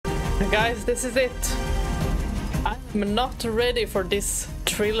Guys, this is it. I'm not ready for this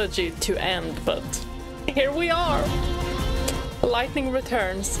trilogy to end, but here we are. Lightning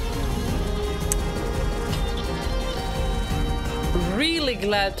returns. Really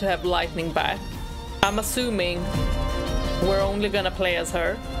glad to have Lightning back. I'm assuming we're only gonna play as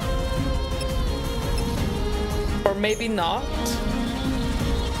her. Or maybe not.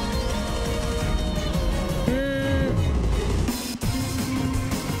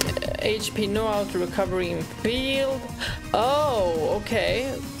 HP, no auto recovery in field. Oh,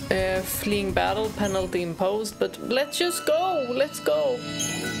 okay. Fleeing battle, penalty imposed, but let's just go. Let's go.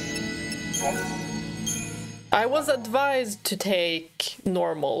 I was advised to take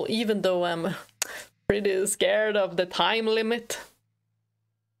normal, even though I'm pretty scared of the time limit.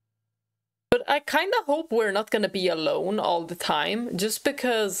 But I kind of hope we're not gonna be alone all the time, just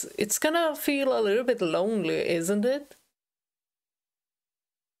because it's gonna feel a little bit lonely, isn't it?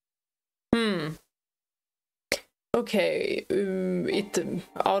 Okay, it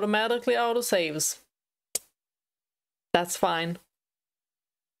automatically auto-saves. That's fine.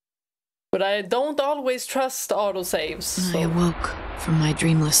 But I don't always trust autosaves. So. I awoke from my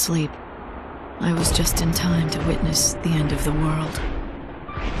dreamless sleep. I was just in time to witness the end of the world.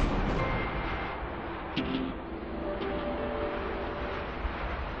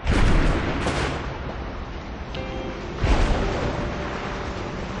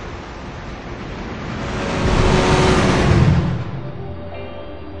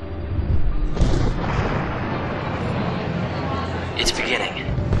 It's beginning.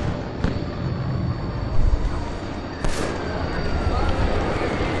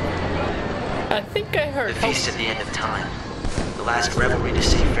 I think I heard. The feast at the end of time. The last revelry to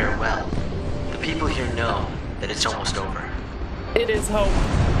say farewell. The people here know that it's almost over. It is hope.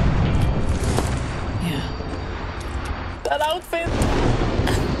 Yeah. That outfit!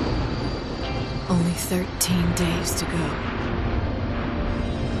 Only 13 days to go.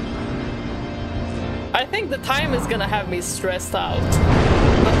 I think the time is gonna have me stressed out.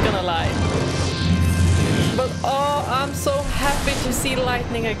 Not gonna lie. But oh, I'm so happy to see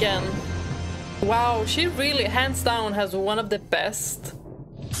Lightning again. Wow, she really, hands down, has one of the best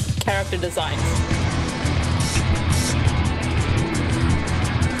character designs.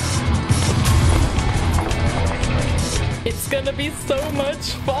 It's gonna be so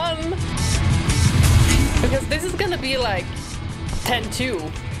much fun! Because this is gonna be like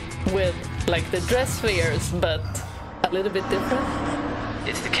 10-2 with like the dress spheres, but a little bit different.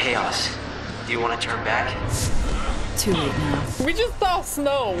 It's the chaos. Do you want to turn back? Too late now. We just saw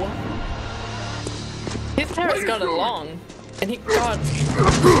Snow. His hair has gotten long, and he got...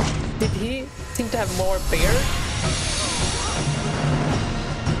 Did he seem to have more beard?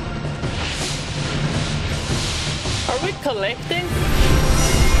 Are we collecting?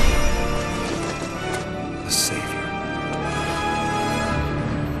 The savior.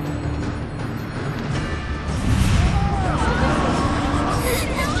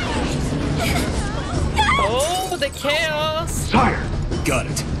 Oh, the chaos! Sire! Got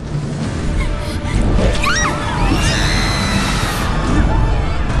it.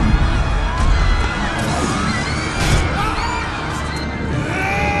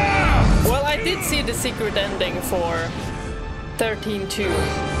 Well, I did see the secret ending for 13-2.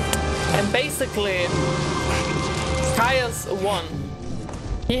 And basically, Caius won.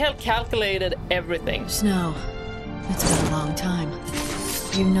 He had calculated everything. Snow, it's been a long time.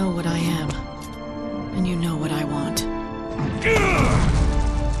 You know what I am. And you know what I want.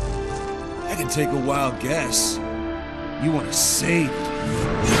 I can take a wild guess. You want to save me.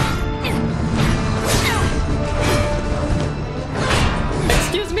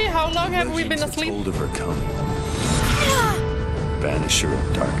 Excuse me, how long have we been asleep? Told of her coming. Banisher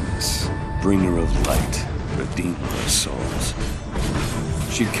of darkness, bringer of light, redeemer of souls.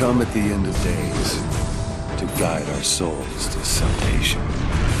 She'd come at the end of days to guide our souls to salvation.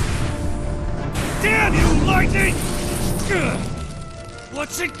 Damn you, Lightning!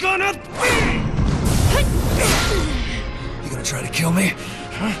 What's it gonna be? You gonna try to kill me?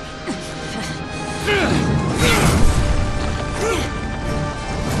 Huh?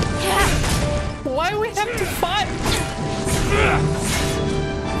 Why we have to fight?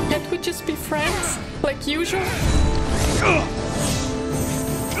 Can't we just be friends, like usual?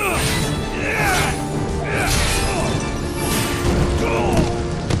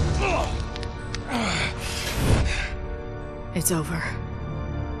 It's over.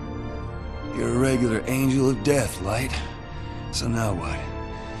 You're a regular angel of death, Light. So now what?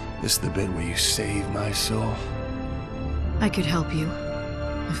 This the bit where you save my soul? I could help you,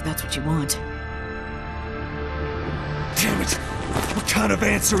 if that's what you want. Damn it! What kind of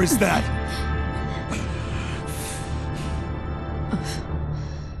answer is that?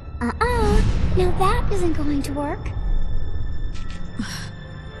 Now that isn't going to work.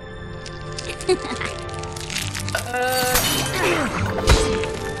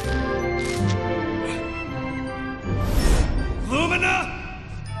 Lumina!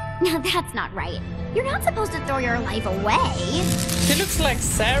 Now that's not right. You're not supposed to throw your life away. She looks like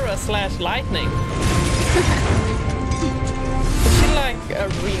Sarah / Lightning. Is she like a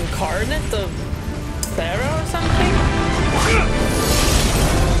reincarnate of Sarah or something?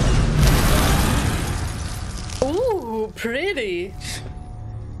 Ooh, pretty.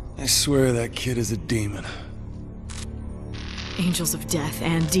 I swear that kid is a demon. Angels of death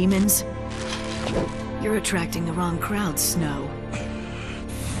and demons. You're attracting the wrong crowd, Snow.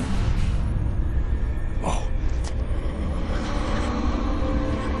 Oh.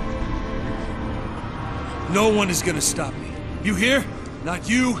 No one is gonna stop me. You hear? Not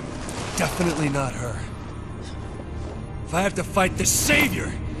you. Definitely not her. If I have to fight the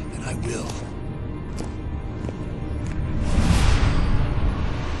Savior, then I will.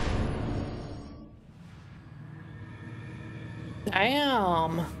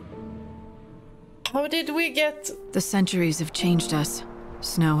 Damn. How did we get... The centuries have changed us,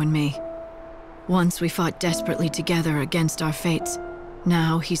 Snow and me. Once we fought desperately together against our fates.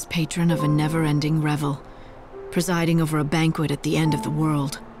 Now he's patron of a never-ending revel, presiding over a banquet at the end of the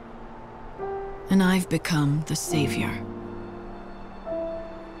world. And I've become the Savior.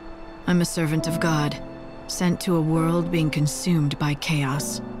 I'm a servant of God, sent to a world being consumed by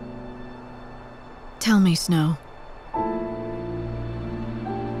chaos. Tell me, Snow.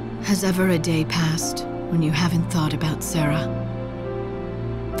 Has ever a day passed when you haven't thought about Sarah?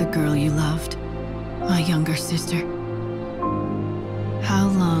 The girl you loved, my younger sister. How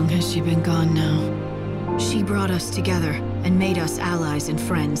long has she been gone now? She brought us together and made us allies and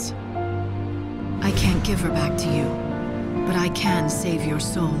friends. I can't give her back to you, but I can save your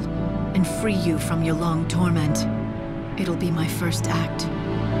soul and free you from your long torment. It'll be my first act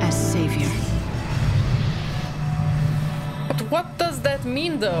as Savior. But what does that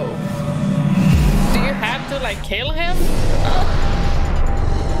mean, though? Do you have to, like, kill him?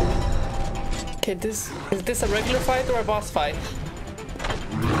 Okay, is this a regular fight or a boss fight?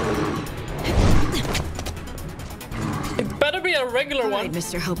 It better be a regular one. All right,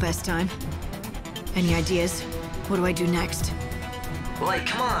 Mr. Hope S time. Any ideas? What do I do next? Like,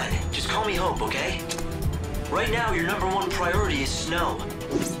 come on, just call me Hope, okay? Right now, your #1 priority is Snow.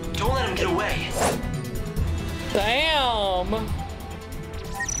 Don't let him get away. Damn!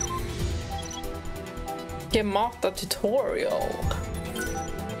 Gemata tutorial.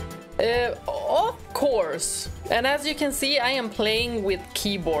 Of course. And as you can see, I am playing with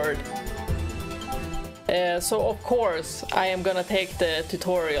keyboard. So of course, I am gonna take the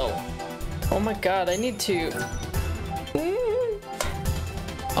tutorial. Oh my god, I need to...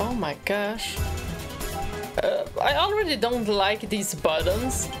 Oh my gosh. I already don't like these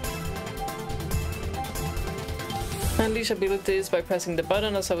buttons. Unleash abilities by pressing the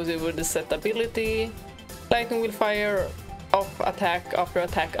button associated with the set ability. Lightning will fire off attack after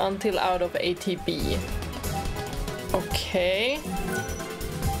attack until out of ATB. Okay.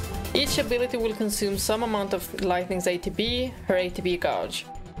 Each ability will consume some amount of Lightning's ATB, her ATB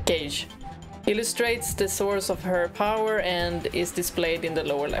gauge. Illustrates the source of her power and is displayed in the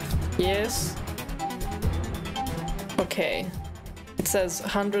lower left. Yes. Okay. It says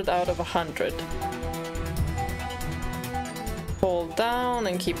 100 out of 100. Hold down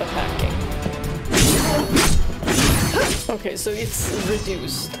and keep attacking. Okay, so it's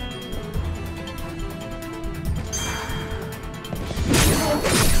reduced.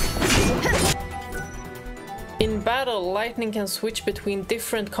 In battle, Lightning can switch between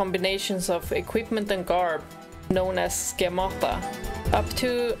different combinations of equipment and garb, known as schemata. Up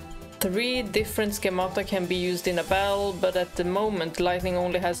to 3 different schemata can be used in a battle, but at the moment Lightning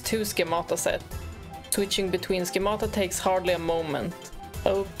only has 2 schemata set. Switching between schemata takes hardly a moment.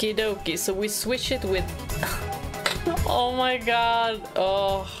 Okie dokie, so we switch it with... Oh my god,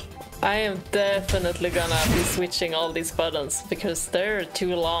 oh, I am definitely gonna be switching all these buttons because they're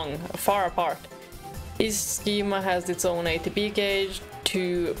too long, far apart. Each schema has its own ATB gauge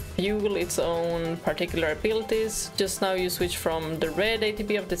to fuel its own particular abilities. Just now you switch from the red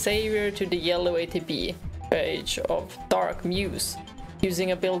ATB of the Savior to the yellow ATB gauge of Dark Muse.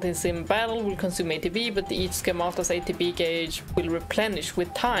 Using abilities in battle will consume ATB, but each schemata's ATB gauge will replenish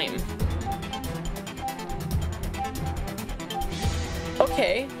with time.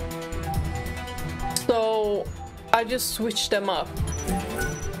 Okay. So I just switched them up.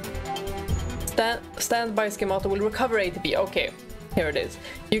 Standby schemata will recover ATB. Okay. Here it is.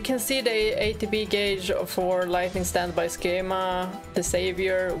 You can see the ATB gauge for lightning standby schema. The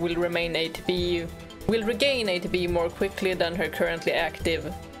savior will regain ATB more quickly than her currently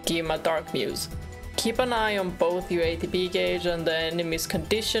active Schema Dark Muse. Keep an eye on both your ATB gauge and the enemy's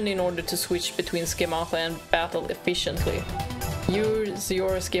condition in order to switch between schemata and battle efficiently. Use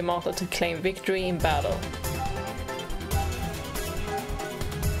your schemata to claim victory in battle.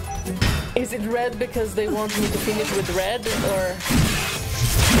 Is it red because they want me to finish with red, or...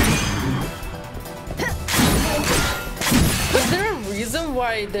 Is there a reason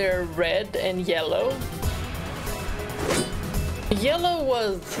why they're red and yellow? Yellow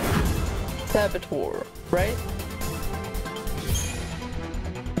was Saboteur, right?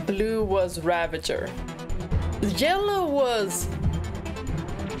 Blue was Ravager. Yellow was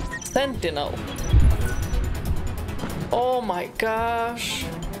Sentinel. Oh my gosh.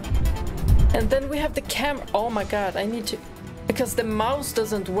 And then we have the camera. Oh my god, I need to... Because the mouse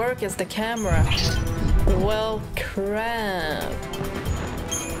doesn't work as the camera. Well, crap.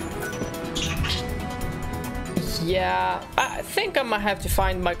 Yeah, I think I might have to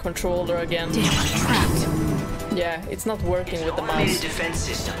find my controller again. Damn, I'm trapped. Yeah, it's not working with the Automated mouse. defense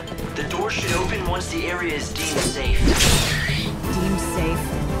system. The door should open once the area is deemed safe. Deemed safe.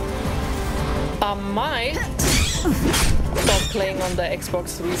 I might start playing on the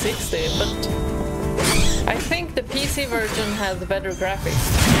Xbox 360, but I think the PC version has better graphics.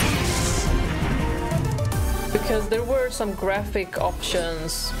 Because there were some graphic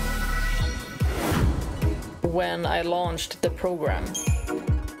options when I launched the program,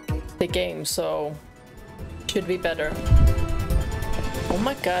 the game, so should be better. Oh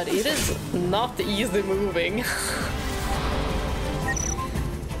my god, it is not easy moving.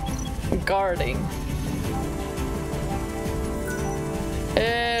 Guarding.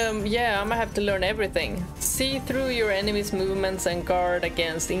 Yeah, I'm gonna have to learn everything. See through your enemy's movements and guard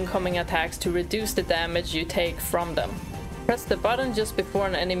against incoming attacks to reduce the damage you take from them. Press the button just before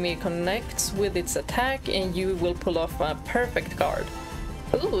an enemy connects with its attack and you will pull off a perfect guard.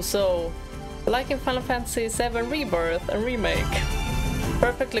 Ooh, so like in Final Fantasy VII Rebirth and Remake.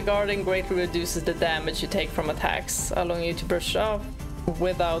 Perfectly guarding greatly reduces the damage you take from attacks, allowing you to brush off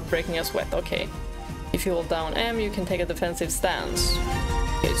without breaking a sweat. Okay. If you hold down M, you can take a defensive stance.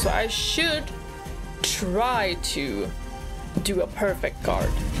 Okay, so I should try to do a perfect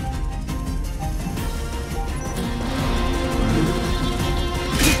guard.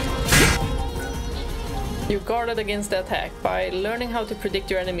 You guarded against the attack. By learning how to predict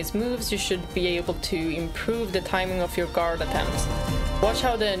your enemy's moves, you should be able to improve the timing of your guard attempts. Watch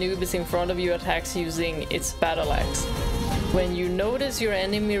how the Anubis in front of you attacks using its battle axe. When you notice your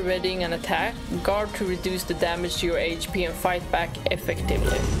enemy readying an attack, guard to reduce the damage to your HP and fight back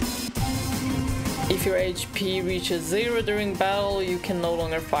effectively. If your HP reaches 0 during battle, you can no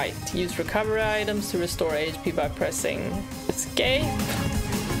longer fight. Use recovery items to restore HP by pressing escape.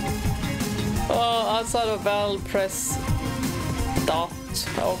 Oh, outside of battle, press dot.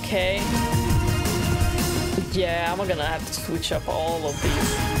 Okay. Yeah, I'm gonna have to switch up all of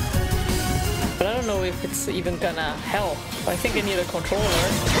these. But I don't know if it's even gonna help. I think I need a controller.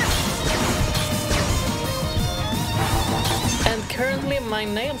 And currently my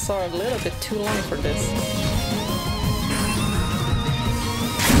nails are a little bit too long for this.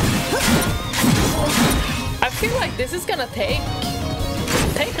 I feel like this is gonna take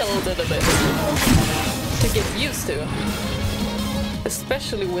a little bit to get used to.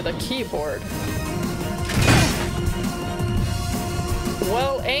 Especially with a keyboard.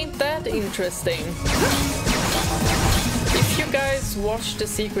 Well, ain't that interesting? If you guys watched the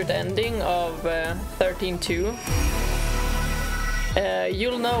secret ending of 13-2,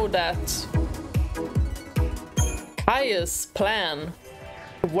 you'll know that Kaya's plan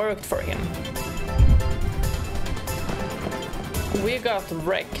worked for him. We got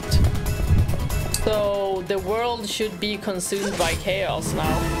wrecked. So the world should be consumed by chaos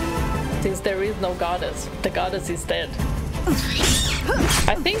now. Since there is no goddess. The goddess is dead.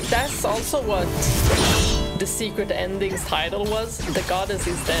 I think that's also what the secret ending's title was. The goddess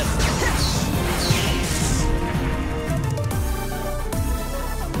is dead.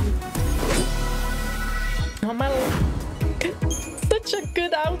 Oh my... Such a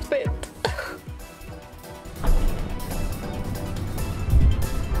good outfit.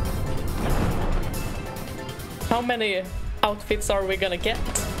 How many outfits are we gonna get?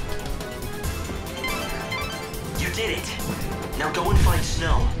 You did it. Now go and find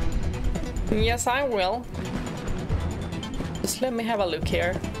Snow. Yes, I will. Just let me have a look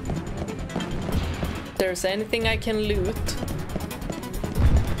here. If there's anything I can loot.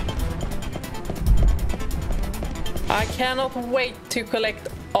 I cannot wait to collect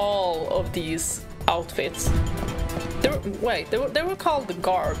all of these outfits. They were called the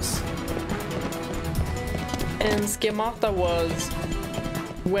guards. And schemata was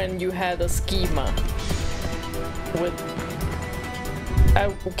when you had a schema with...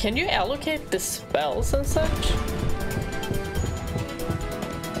 can you allocate the spells and such?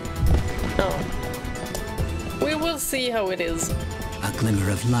 No. We will see how it is. A glimmer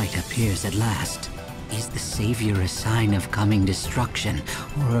of light appears at last. Is the savior a sign of coming destruction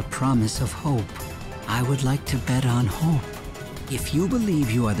or a promise of hope? I would like to bet on hope. If you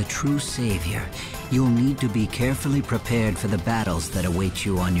believe you are the true savior, you'll need to be carefully prepared for the battles that await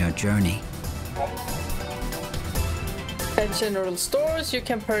you on your journey. At general stores, you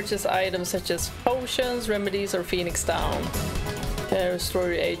can purchase items such as potions, remedies, or phoenix down.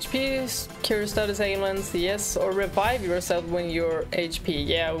 Restore your HP, cure status ailments, yes, or revive yourself when you're HP.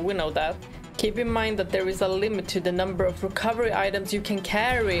 Yeah, we know that. Keep in mind that there is a limit to the number of recovery items you can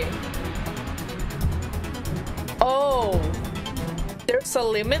carry. Oh, there's a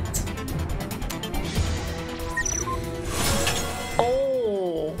limit?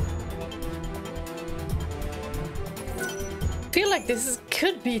 Oh. I feel like this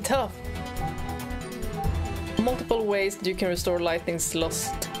could be tough. Multiple ways that you can restore lightning's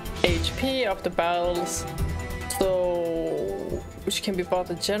lost HP after battles, so which can be bought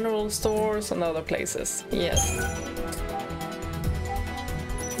at general stores and other places. Yes.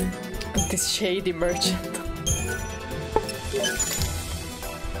 This shady merchant.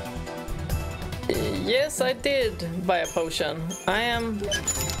 Yes, I did buy a potion. I am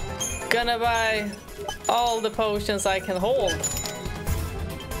gonna buy all the potions I can hold.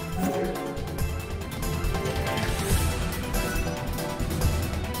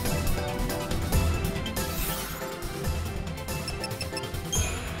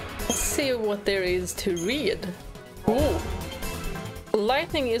 See what there is to read. Ooh.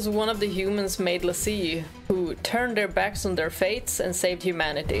 Lightning is one of the humans made Lassie who turned their backs on their fates and saved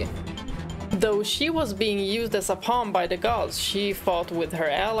humanity. Though she was being used as a pawn by the gods, she fought with her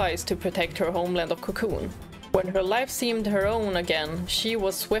allies to protect her homeland of Cocoon. When her life seemed her own again, she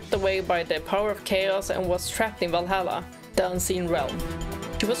was swept away by the power of chaos and was trapped in Valhalla, the unseen realm.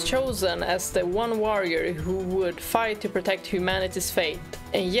 She was chosen as the one warrior who would fight to protect humanity's fate,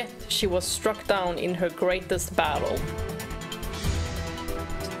 and yet she was struck down in her greatest battle.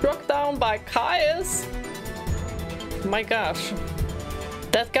 Struck down by Caius? My gosh.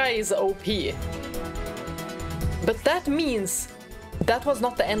 That guy is OP. But that means that was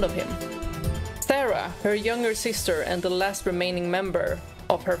not the end of him. Sarah, her younger sister and the last remaining member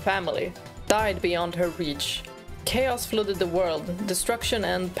of her family, died beyond her reach. Chaos flooded the world, destruction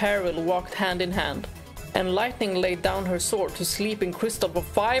and peril walked hand in hand, and Lightning laid down her sword to sleep in crystal for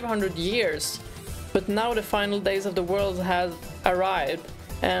 500 years. But now the final days of the world has arrived,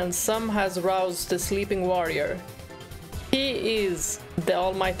 and some has roused the sleeping warrior. He is the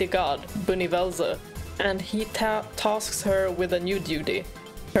almighty god, Bunivelze, and he tasks her with a new duty.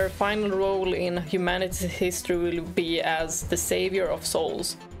 Her final role in humanity's history will be as the savior of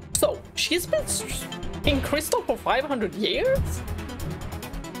souls. So, she's been in crystal for 500 years?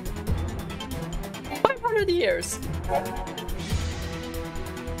 500 years!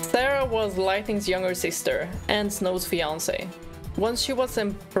 Sarah was Lightning's younger sister and Snow's fiancé. Once she was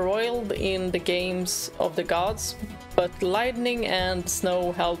embroiled in the games of the gods, but Lightning and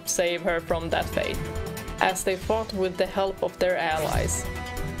Snow helped save her from that fate, as they fought with the help of their allies.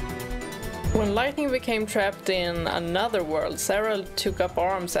 When Lightning became trapped in another world, Sarah took up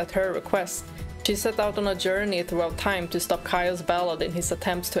arms at her request. She set out on a journey throughout time to stop Caius Ballad in his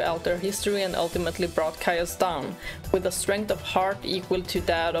attempts to alter history and ultimately brought Caius down, with a strength of heart equal to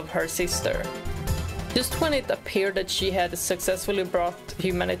that of her sister. Just when it appeared that she had successfully brought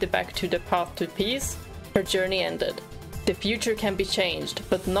humanity back to the path to peace, her journey ended. The future can be changed,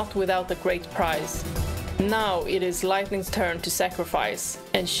 but not without a great price. Now it is Lightning's turn to sacrifice,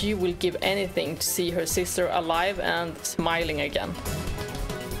 and she will give anything to see her sister alive and smiling again.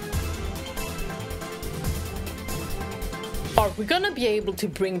 Are we gonna be able to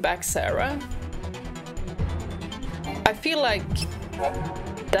bring back Sarah? I feel like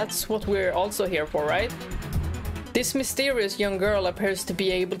that's what we're also here for, right? This mysterious young girl appears to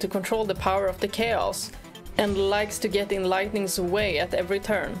be able to control the power of the chaos, and likes to get in Lightning's way at every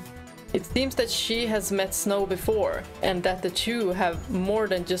turn. It seems that she has met Snow before, and that the two have more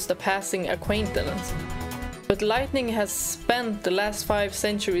than just a passing acquaintance. But Lightning has spent the last 5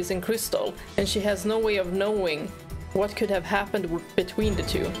 centuries in Crystal, and she has no way of knowing what could have happened between the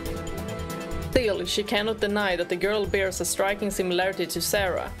two. Still, she cannot deny that the girl bears a striking similarity to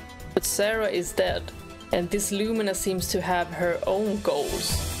Sarah, but Sarah is dead. and this Lumina seems to have her own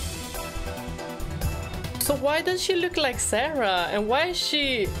goals. So why does she look like Sarah, and why is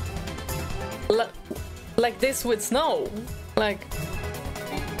she like this with Snow? Like,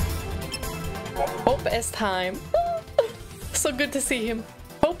 Hope S time. So good to see him.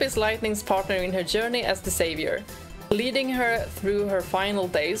 Hope is Lightning's partner in her journey as the savior, leading her through her final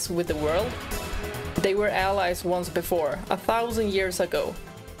days with the world. They were allies once before, 1,000 years ago.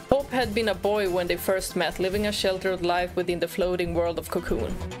 Hope had been a boy when they first met, living a sheltered life within the floating world of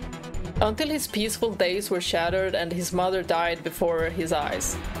Cocoon. Until his peaceful days were shattered and his mother died before his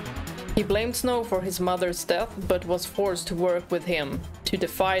eyes. He blamed Snow for his mother's death, but was forced to work with him to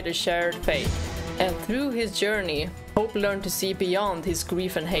defy the shared fate. And through his journey, Hope learned to see beyond his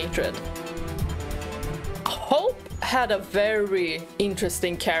grief and hatred. Hope had a very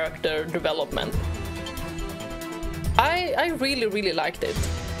interesting character development. I really liked it.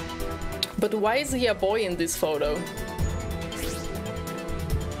 But why is he a boy in this photo?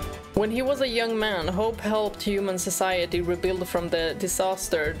 When he was a young man, Hope helped human society rebuild from the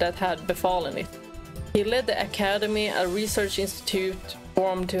disaster that had befallen it. He led the Academy, a research institute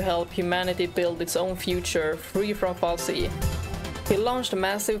formed to help humanity build its own future free from falsity. He launched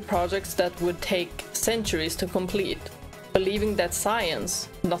massive projects that would take centuries to complete, believing that science,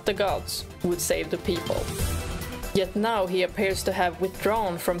 not the gods, would save the people. Yet now he appears to have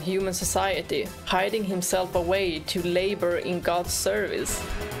withdrawn from human society, hiding himself away to labor in God's service.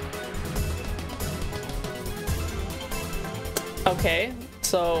 Okay,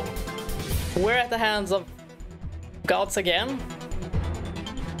 so we're at the hands of gods again?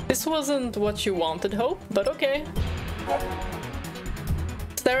 This wasn't what you wanted, Hope, but okay.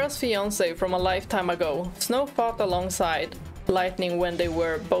 Sarah's fiancé from a lifetime ago, Snow fought alongside Lightning when they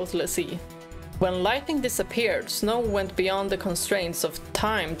were both lessee. When Lightning disappeared, Snow went beyond the constraints of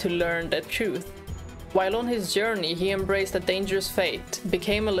time to learn the truth. While on his journey, he embraced a dangerous fate,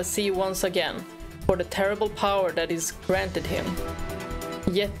 became a lessee once again, for the terrible power that is granted him.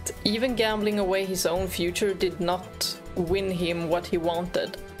 Yet, even gambling away his own future did not win him what he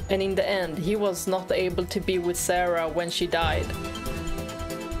wanted, and in the end, he was not able to be with Sarah when she died.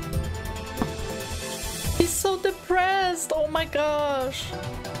 He's so depressed! Oh my gosh!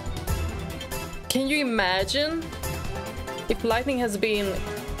 Can you imagine if Lightning has been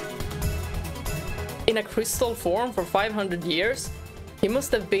in a crystal form for 500 years? He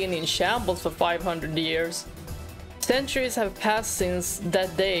must have been in shambles for 500 years. Centuries have passed since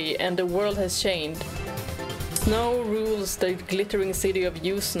that day and the world has changed. Snow rules the glittering city of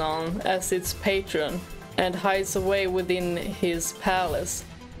Yusnaan as its patron and hides away within his palace.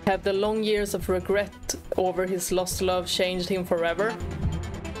 Have the long years of regret over his lost love changed him forever?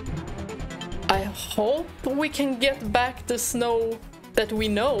 I hope we can get back the Snow that we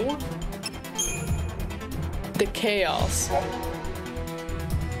know. The chaos.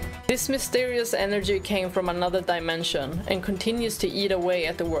 This mysterious energy came from another dimension and continues to eat away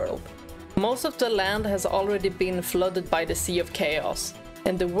at the world. Most of the land has already been flooded by the Sea of Chaos,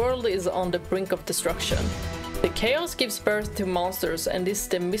 and the world is on the brink of destruction. The chaos gives birth to monsters and is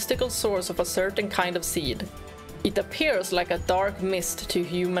the mystical source of a certain kind of seed. It appears like a dark mist to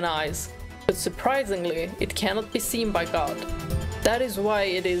human eyes, but surprisingly, it cannot be seen by God. That is why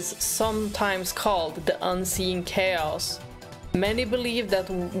it is sometimes called the unseen chaos. Many believe that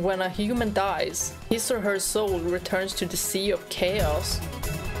when a human dies, his or her soul returns to the Sea of Chaos.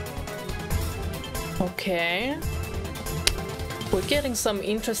 Okay. We're getting some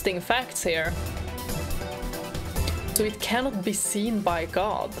interesting facts here. So it cannot be seen by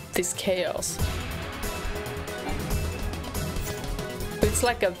God, this chaos. It's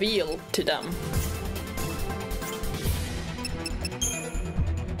like a veil to them.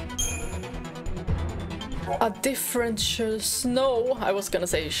 A different Snow, I was gonna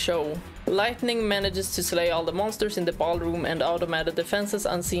say show. Lightning manages to slay all the monsters in the ballroom and automated defenses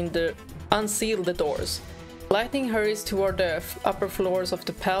unseal the doors. Lightning hurries toward the upper floors of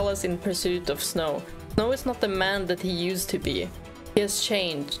the palace in pursuit of Snow. Snow is not the man that he used to be. He has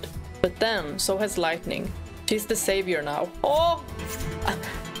changed. But then, so has Lightning. She's the savior now. Oh!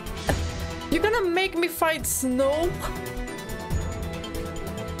 You're gonna make me fight Snow?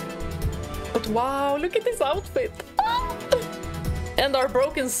 But wow, look at this outfit! And our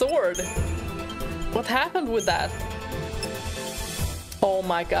broken sword! What happened with that? Oh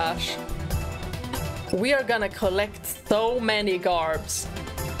my gosh. We are gonna collect so many garbs.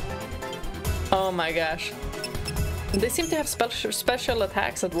 Oh my gosh. They seem to have special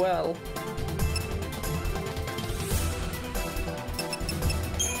attacks as well.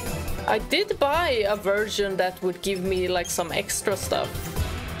 I did buy a version that would give me like some extra stuff.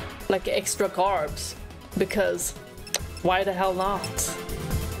 Like extra carbs. because why the hell not?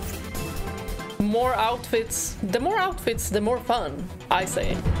 More outfits, the more fun, I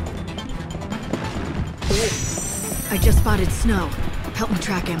say. I just spotted Snow. Help me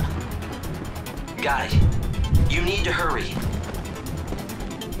track him. Got it. You need to hurry.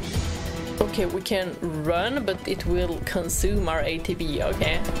 Okay, we can run, but it will consume our ATB,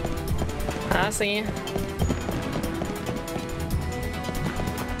 okay. I see.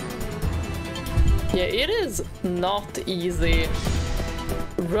 Yeah, it is not easy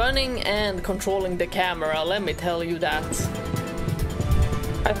running and controlling the camera, let me tell you that.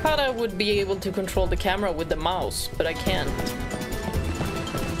 I thought I would be able to control the camera with the mouse, but I can't.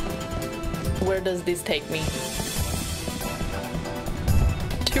 Where does this take me?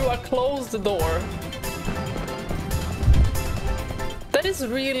 To a closed door. That is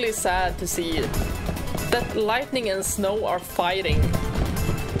really sad to see that Lightning and Snow are fighting.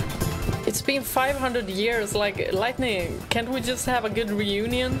 It's been 500 years, like, Lightning, can't we just have a good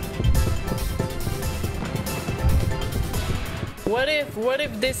reunion? What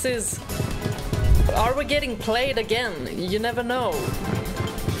if this is... Are we getting played again? You never know.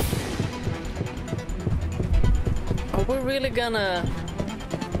 Are we really gonna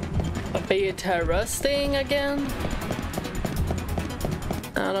be terroristing again?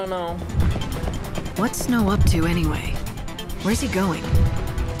 I don't know. What's Snow up to anyway? Where's he going?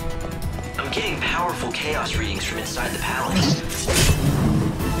 I'm getting powerful chaos readings from inside the palace.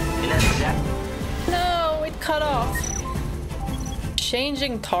 And that's exactly... No, it cut off.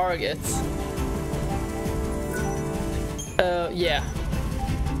 Changing targets. Yeah.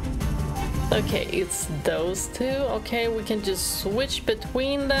 Okay, it's those two. Okay, we can just switch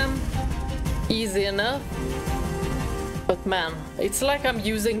between them. Easy enough. But man, it's like I'm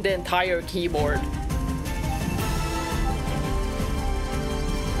using the entire keyboard.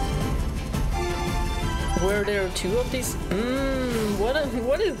 Were there two of these?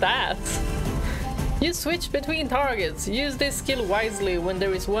 What is that? You switch between targets. Use this skill wisely when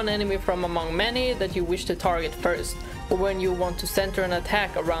there is one enemy from among many that you wish to target first, or when you want to center an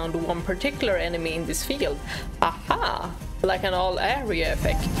attack around one particular enemy in this field. Aha! Like an all-area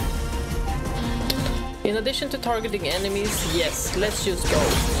effect. In addition to targeting enemies, yes, let's just go.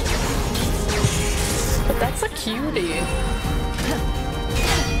 But that's a cutie.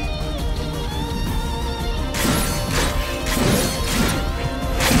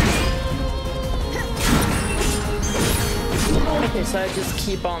 Okay, so I just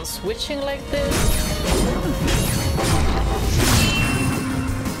keep on switching like this.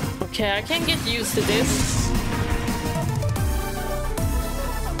 Okay, I can get used to this.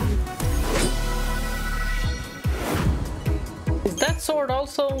 Is that sword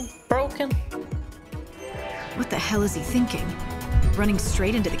also broken? What the hell is he thinking? Running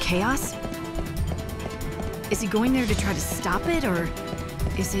straight into the chaos? Is he going there to try to stop it, or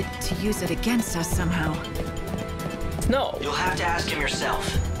is it to use it against us somehow? No. You'll have to ask him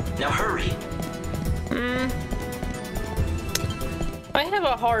yourself. Now hurry. I have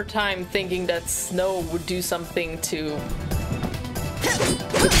a hard time thinking that Snow would do something to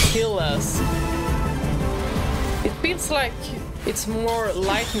kill us. It feels like it's more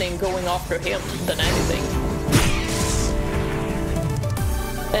Lightning going after him than anything.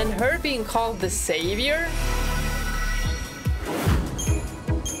 And her being called the Savior?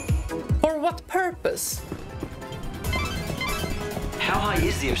 For what purpose? How high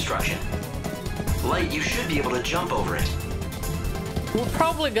is the obstruction? Light, you should be able to jump over it. We're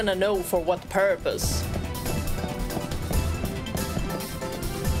probably gonna know for what purpose.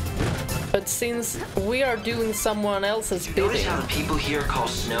 But since we are doing someone else's bidding... Notice how the people here call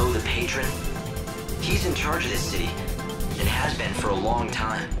Snow the Patron? He's in charge of this city, and has been for a long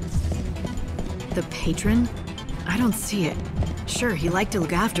time. The Patron? I don't see it. Sure, he liked to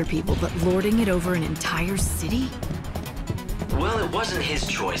look after people, but lording it over an entire city? Well, it wasn't his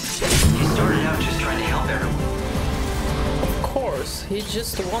choice. He started out just trying to help everyone. Of course, he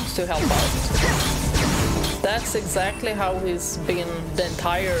just wants to help out. That's exactly how he's been the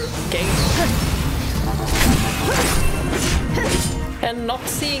entire game. And not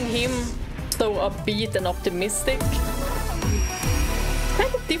seeing him so upbeat and optimistic,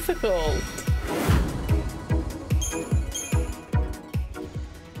 kind of difficult.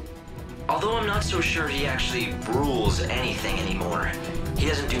 Although I'm not so sure he actually rules anything anymore. He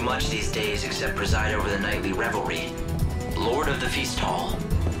doesn't do much these days except preside over the nightly revelry. Lord of the Feast Hall.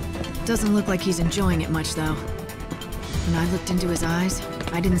 Doesn't look like he's enjoying it much, though. When I looked into his eyes,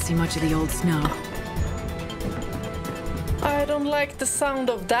 I didn't see much of the old Snow. I don't like the sound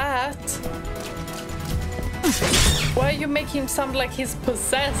of that. Why you make him sound like he's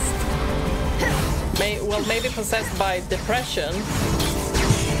possessed? Maybe possessed by depression.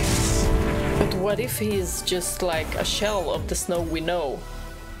 But what if he's just like a shell of the Snow we know?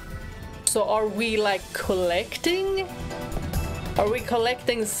 So are we like collecting? Are we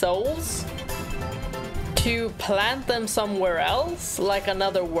collecting souls to plant them somewhere else, like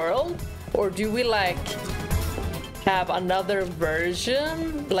another world? Or do we like have another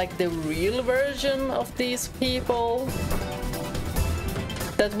version, like the real version of these people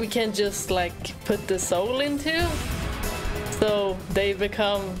that we can just like put the soul into so they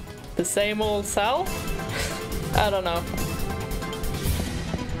become the same old self? I don't know.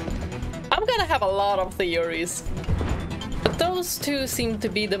 I'm gonna have a lot of theories, but those two seem to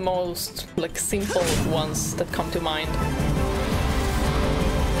be the most like simple ones that come to mind.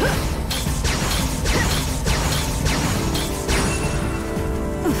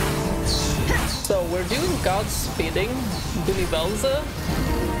 So we're doing God's bidding. Bunivelze,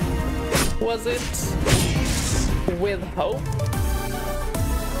 was it? With Hope?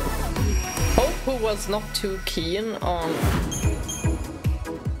 Hope, who was not too keen on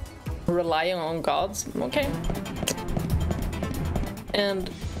relying on gods. Okay. And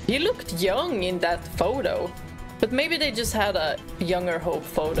he looked young in that photo, but maybe they just had a younger Hope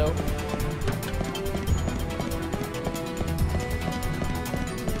photo.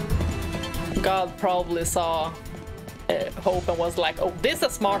 God probably saw Hope and was like, oh, this is a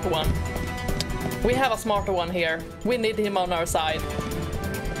smart one. We have a smarter one here. We need him on our side.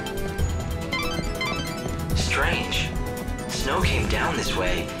 Strange. Snow came down this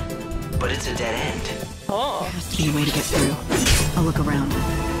way, but it's a dead end. Oh. There has to be a way to get through. I'll look around.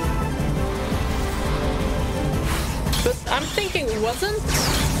 But I'm thinking, wasn't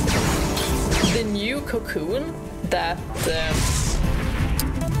the new cocoon that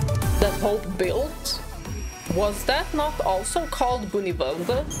that Hope built, was that not also called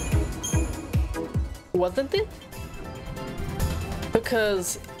Bunivelze? Wasn't it?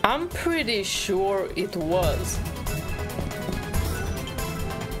 Because I'm pretty sure it was.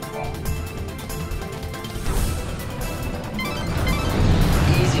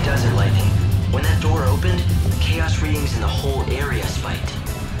 Easy does it, Lightning. When that door opened, chaos readings in the whole area spiked.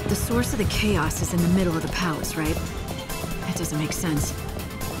 The source of the chaos is in the middle of the palace, right? That doesn't make sense.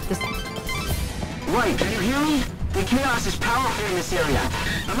 Right, can you hear me? The chaos is powerful in this area.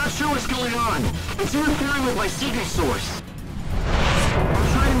 I'm not sure what's going on. It's interfering with my signal source. I'm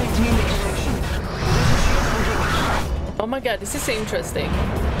trying to maintain the connection. There's a chance we're getting... Oh my god, this is interesting.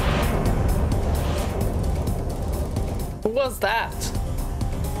 Who was that?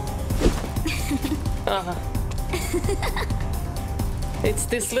 It's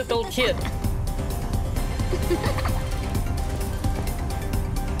this little kid.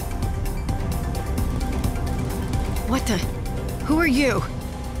 What the? Who are you?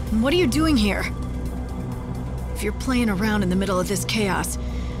 And what are you doing here? If you're playing around in the middle of this chaos,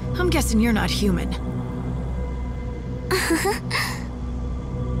 I'm guessing you're not human.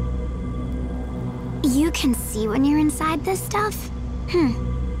 You can see when you're inside this stuff?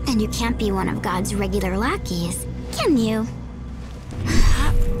 Then you can't be one of God's regular lackeys, can you?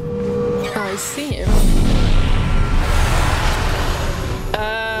 I see.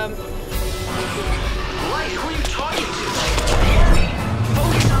 Light, who are you talking to? Hear me!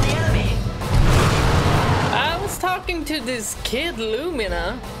 Focus on the enemy! I was talking to this kid,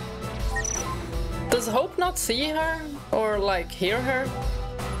 Lumina. Does Hope not see her? Or, like, hear her?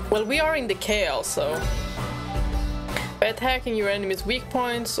 Well, we are in the chaos, so... By attacking your enemy's weak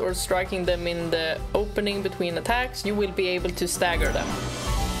points or striking them in the opening between attacks, you will be able to stagger them.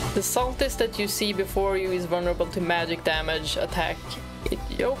 The Saltist that you see before you is vulnerable to magic damage attack.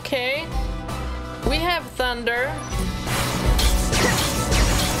 Okay. We have thunder.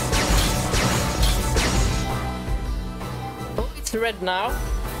 Oh, it's red now.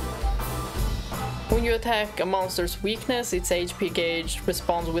 When you attack a monster's weakness, its HP gauge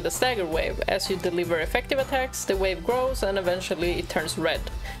responds with a stagger wave. As you deliver effective attacks, the wave grows and eventually it turns red,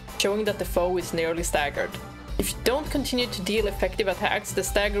 showing that the foe is nearly staggered. If you don't continue to deal effective attacks, the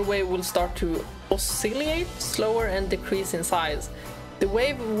stagger wave will start to oscillate slower and decrease in size. The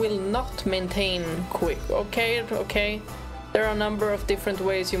wave will not maintain quick. Okay. There are a number of different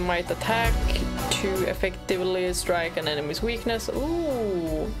ways you might attack to effectively strike an enemy's weakness.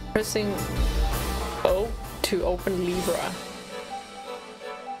 Ooh, pressing O to open Libra.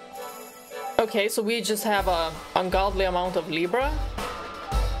 Okay, so we just have an ungodly amount of Libra.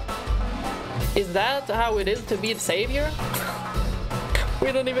 Is that how it is to be the savior?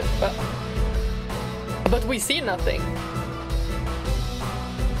 We don't even... but we see nothing.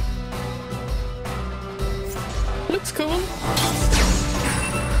 Looks cool.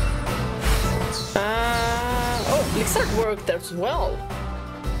 Oh, Lizard worked as well.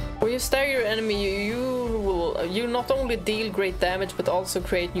 When you stagger your enemy, you not only deal great damage, but also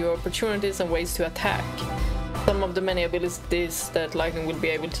create new opportunities and ways to attack. Some of the many abilities that Lightning will be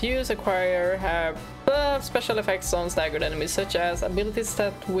able to use acquire have special effects on staggered enemies, such as abilities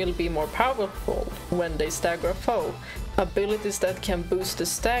that will be more powerful when they stagger a foe, abilities that can boost the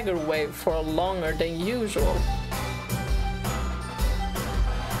stagger wave for longer than usual.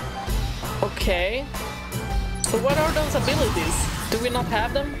 Okay, so what are those abilities? Do we not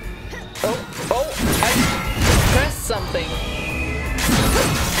have them? Oh, I pressed something.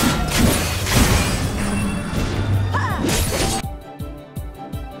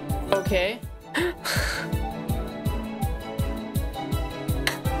 Okay.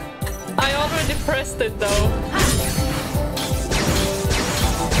 I already pressed it though.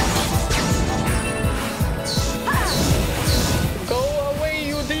 Go away,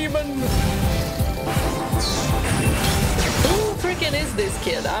 you demon! Who freaking is this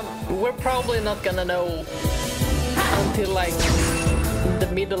kid? We're probably not gonna know until like the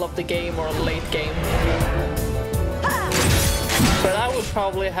middle of the game or late game. But I will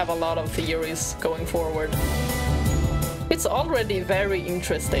probably have a lot of theories going forward. It's already very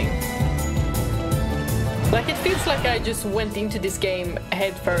interesting. Like, it feels like I just went into this game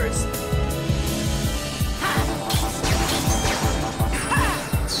head first.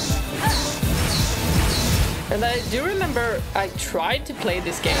 And I do remember I tried to play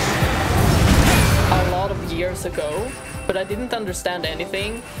this game a lot of years ago, but I didn't understand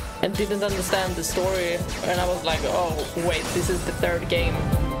anything and didn't understand the story, and I was like, oh wait, this is the third game,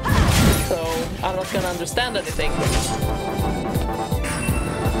 so I'm not gonna understand anything.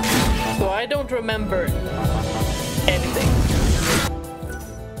 So I don't remember anything.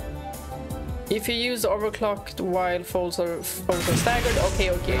 If you use overclocked while foes are staggered,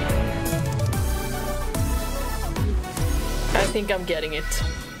 okay. I think I'm getting it.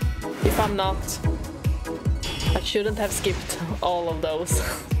 If I'm not, I shouldn't have skipped all of those.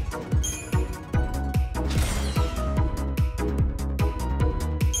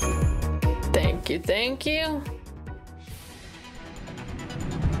 Thank you.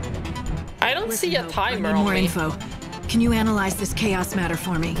 I don't see a timer on me. More info. Can you analyze this chaos matter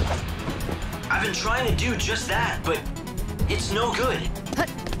for me? I've been trying to do just that, but it's no good.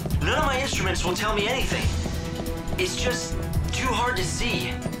 None of my instruments will tell me anything. It's just too hard to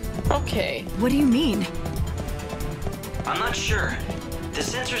see. Okay. What do you mean? I'm not sure. The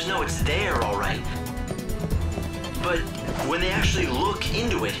sensors know it's there, all right. But when they actually look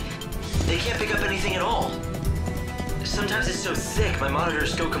into it, they can't pick up anything at all. Sometimes it's so thick, my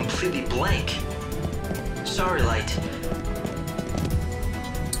monitors go completely blank. Sorry, Light.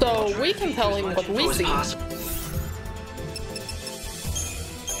 So we can tell him what we see.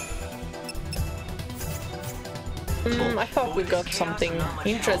 I thought we got something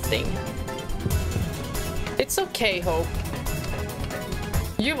interesting. It's okay, Hope.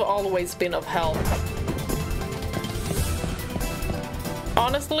 You've always been of help.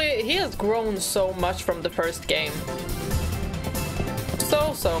 Honestly, he has grown so much from the first game.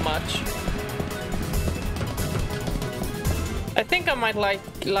 So much. I think I might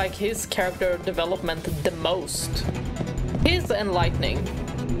like his character development the most. His and Lightning.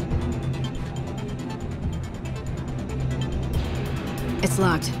 It's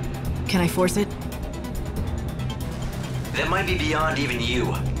locked. Can I force it? That might be beyond even you.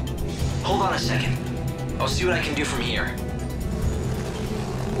 Hold on a second. I'll see what I can do from here.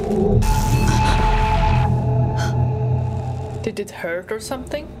 Did it hurt or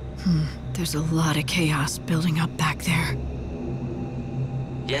something? There's a lot of chaos building up back there.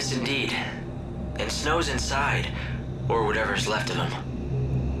 Yes, indeed. And Snow's inside, or whatever's left of him.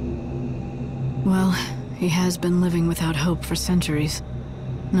 Well, he has been living without hope for centuries.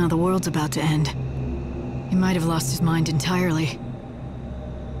 Now the world's about to end. He might have lost his mind entirely.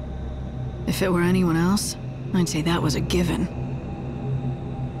 If it were anyone else, I'd say that was a given.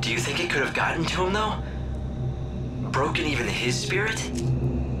 Do you think it could have gotten to him, though? Broken even his spirit?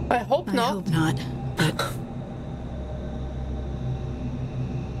 I hope not. I hope not, but...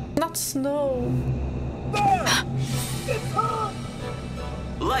 Not Snow.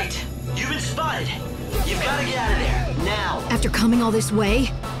 Light, you've been spotted. You've got to get out of there, now. After coming all this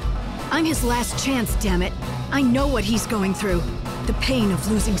way? I'm his last chance, damn it. I know what he's going through. The pain of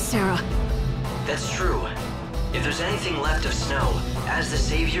losing Sarah. That's true. If there's anything left of Snow, as the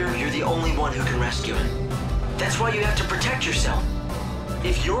savior, you're the only one who can rescue him. That's why you have to protect yourself.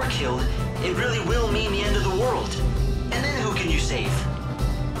 If you're killed, it really will mean the end of the world. And then who can you save?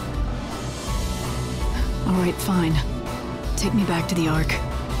 All right, fine. Take me back to the Ark.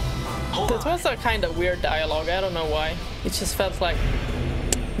 That was a kind of weird dialogue, I don't know why. It just felt like,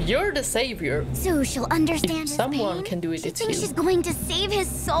 you're the savior. So she'll understand If his someone pain? can do it, You it's think you. she's going to save his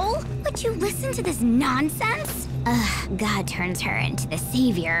soul? Would you listen to this nonsense? Ugh, God turns her into the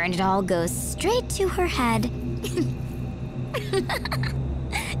savior and it all goes straight to her head.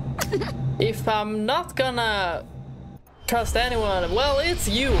 If I'm not gonna trust anyone, well, it's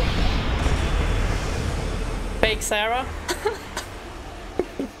you. Fake Sarah.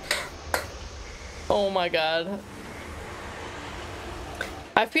 Oh my god.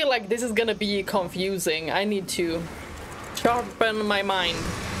 I feel like this is gonna be confusing. I need to sharpen my mind.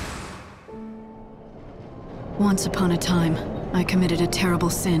 Once upon a time, I committed a terrible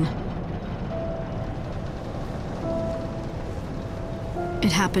sin.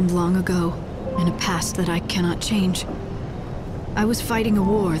 It happened long ago, in a past that I cannot change. I was fighting a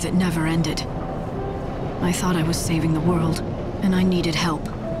war that never ended. I thought I was saving the world, and I needed help.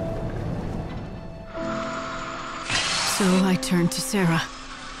 So I turned to Sarah,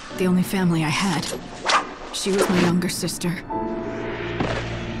 the only family I had. She was my younger sister.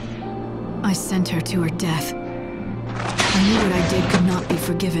 I sent her to her death. I knew what I did could not be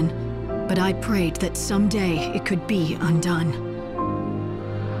forgiven, but I prayed that someday it could be undone.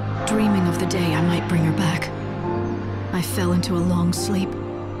 Dreaming of the day I might bring her back, I fell into a long sleep.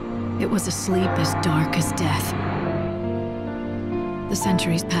 It was a sleep as dark as death. The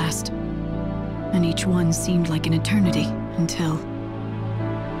centuries passed, and each one seemed like an eternity until...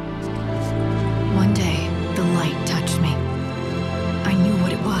 One day, the light touched me. I knew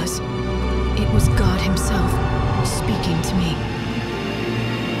what it was. It was God himself, speaking to me.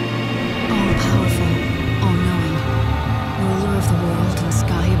 All-powerful, all-knowing, ruler of the world and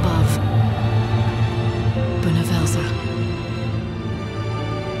sky above. Benevelza.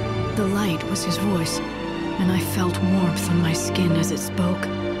 The light was his voice, and I felt warmth on my skin as it spoke.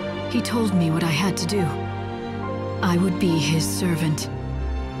 He told me what I had to do. I would be his servant,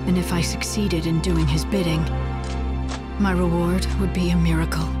 and if I succeeded in doing his bidding, my reward would be a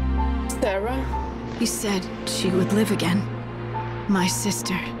miracle. Sarah? He said she would live again. My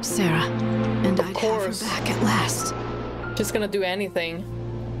sister, Sarah, and I'd have her back at last. Just gonna do anything.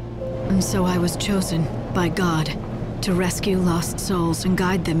 And so I was chosen by God to rescue lost souls and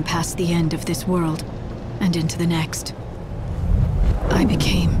guide them past the end of this world and into the next. I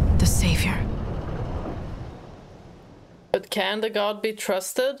became the savior. But can the god be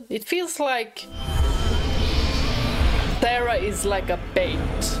trusted? It feels like Sarah is like a bait.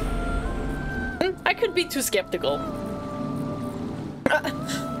 I could be too skeptical.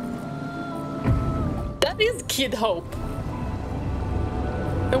 That is Kid Hope.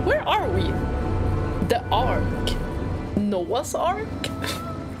 And where are we? The Ark. Noah's Ark?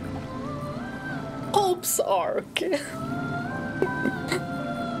 Hope's Ark.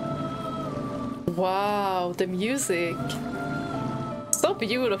 Wow, the music. So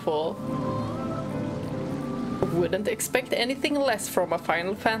beautiful. Wouldn't expect anything less from a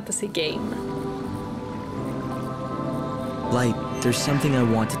Final Fantasy game. Light, there's something I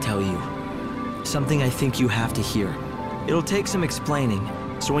want to tell you. Something I think you have to hear. It'll take some explaining,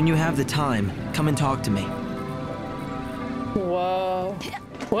 so when you have the time, come and talk to me. Wow.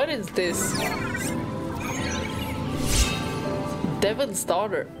 What is this? Devil's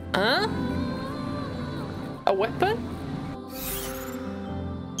Daughter. Huh? A weapon?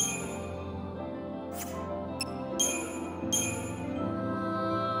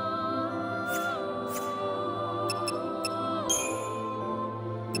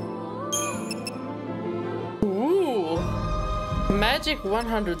 Ooh. Magic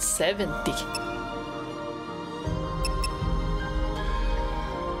 170.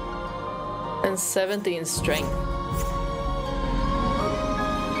 And 70 in strength.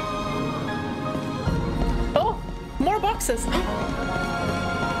 Oh, more boxes.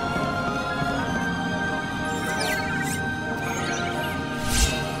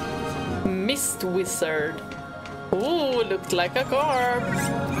 Mist Wizard. Ooh, looked like a garb.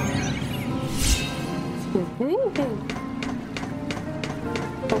 Ooh.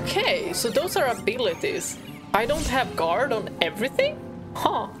 Okay, so those are abilities. I don't have guard on everything?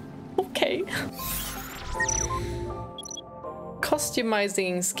 Huh. Okay.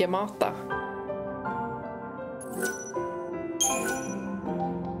 Customizing schemata.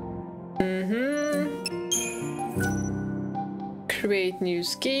 Create new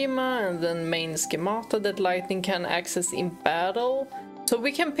schema and then main schemata that Lightning can access in battle. So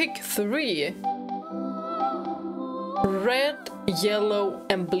we can pick 3. Red, yellow,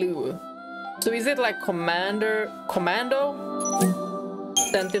 and blue. So is it like Commando,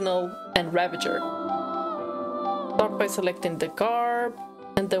 Sentinel, and Ravager? Start by selecting the garb,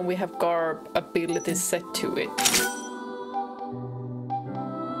 And then we have Garb ability set to it.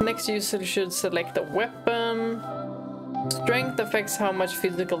 Next user should select a weapon. Strength affects how much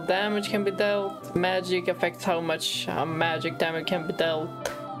physical damage can be dealt. Magic affects how much magic damage can be dealt.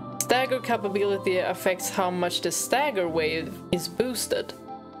 Stagger capability affects how much the stagger wave is boosted.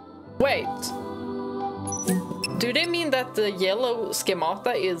 Wait. Do they mean that the yellow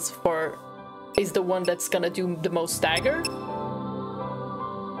schemata is the one that's gonna do the most stagger?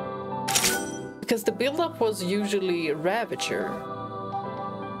 Because the build-up was usually Ravager.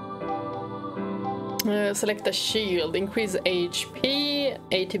 Select a shield, increase HP,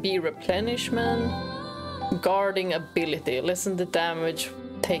 ATB replenishment, guarding ability, lessen the damage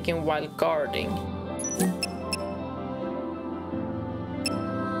taken while guarding.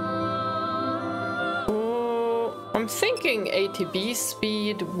 I'm thinking ATB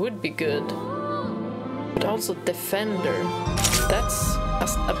speed would be good, but also defender, that's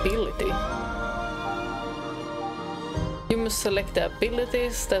an ability. You must select the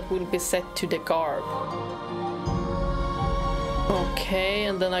abilities that will be set to the garb. Okay,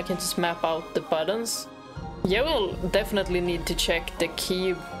 and then I can just map out the buttons. Yeah, we'll definitely need to check the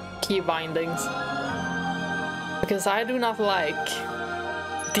key bindings, because I do not like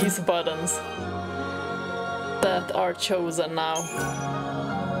these buttons that are chosen now.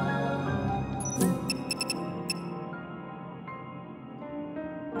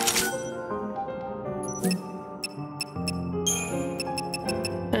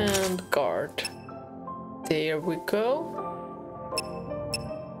 Guard. There we go.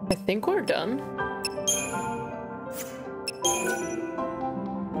 I think we're done.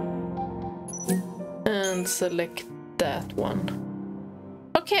 And select that one.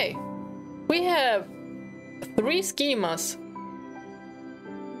 Okay, we have 3 schemas.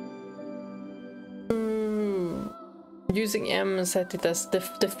 Using M and set it as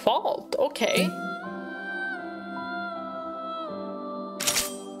default. Okay.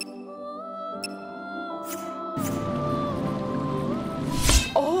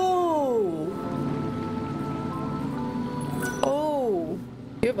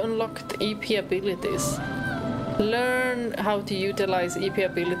 Unlocked EP abilities. Learn how to utilize EP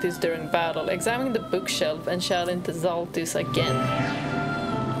abilities during battle. Examine the bookshelf and challenge the Zaltis again.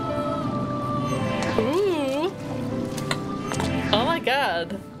 Ooh! Oh my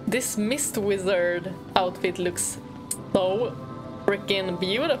god! This Mist Wizard outfit looks so freaking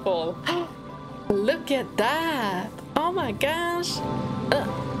beautiful. Look at that! Oh my gosh!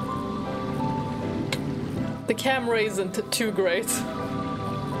 The camera isn't too great.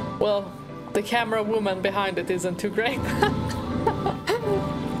 Well, the camera woman behind it isn't too great.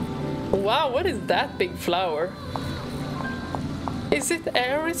 Wow, what is that big flower? Is it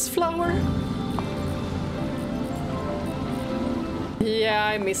Ares flower? Yeah,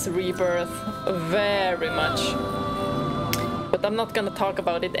 I miss Rebirth very much. But I'm not gonna talk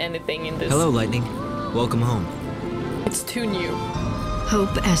about it anything in this. Hello, Lightning. Welcome home. It's too new.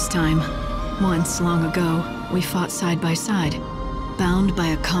 Hope S-time. Once, long ago, we fought side by side, bound by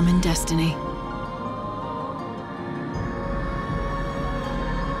a common destiny.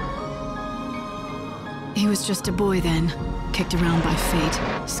 He was just a boy then, kicked around by fate,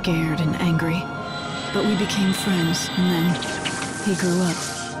 scared and angry. But we became friends, and then he grew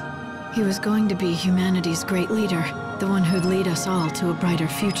up. He was going to be humanity's great leader, the one who'd lead us all to a brighter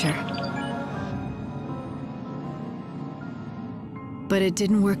future. But it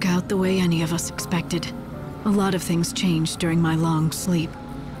didn't work out the way any of us expected. A lot of things changed during my long sleep.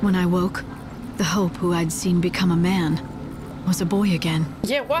 When I woke, the Hope who I'd seen become a man was a boy again.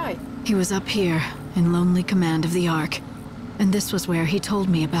 Yeah, why? He was up here, in lonely command of the Ark. And this was where he told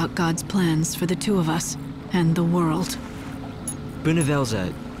me about God's plans for the two of us, and the world.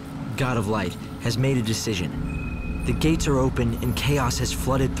 Bunavelza, God of Light, has made a decision. The gates are open and chaos has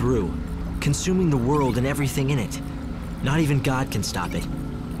flooded through, consuming the world and everything in it. Not even God can stop it,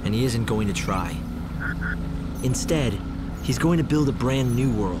 and he isn't going to try. Instead, he's going to build a brand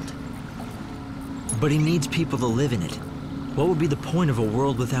new world. But he needs people to live in it. What would be the point of a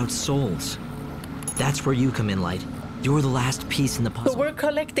world without souls? That's where you come in, Light. You're the last piece in the puzzle. But we're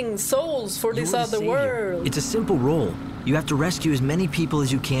collecting souls for this other world. It's a simple role. You have to rescue as many people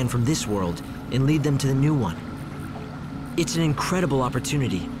as you can from this world and lead them to the new one. It's an incredible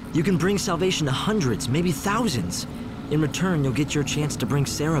opportunity. You can bring salvation to hundreds, maybe thousands. In return, you'll get your chance to bring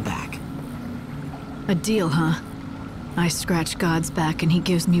Sarah back. A deal, huh? I scratch God's back and he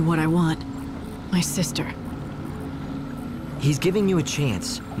gives me what I want. My sister. He's giving you a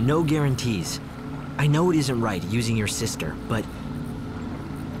chance, no guarantees. I know it isn't right using your sister, but...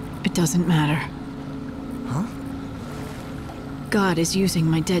 It doesn't matter. Huh? God is using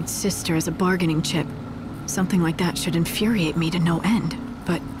my dead sister as a bargaining chip. Something like that should infuriate me to no end.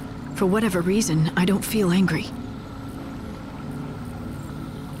 But for whatever reason, I don't feel angry.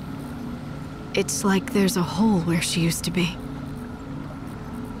 It's like there's a hole where she used to be.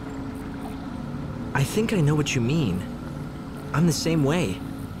 I think I know what you mean. I'm the same way.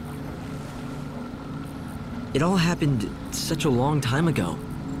 It all happened such a long time ago.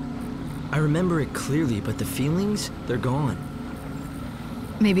 I remember it clearly, but the feelings, they're gone.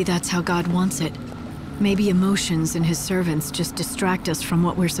 Maybe that's how God wants it. Maybe emotions and his servants just distract us from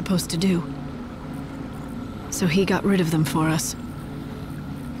what we're supposed to do. So he got rid of them for us.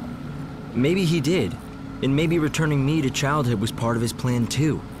 Maybe he did, and maybe returning me to childhood was part of his plan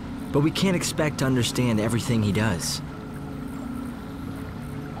too. But we can't expect to understand everything he does.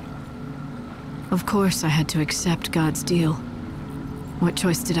 Of course I had to accept God's deal. What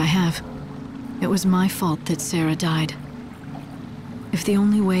choice did I have? It was my fault that Sarah died. If the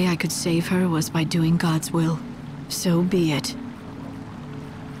only way I could save her was by doing God's will, so be it.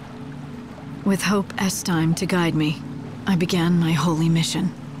 With Hope Estime to guide me, I began my holy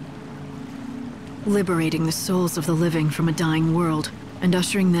mission. Liberating the souls of the living from a dying world, and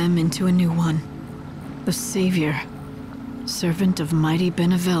ushering them into a new one. The Savior, servant of mighty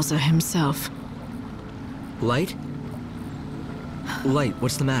Benevelza himself. Light? Light,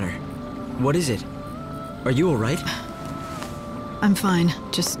 what's the matter? What is it? Are you alright? I'm fine,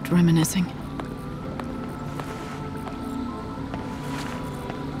 just reminiscing.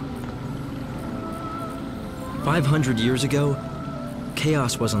 "500 years ago,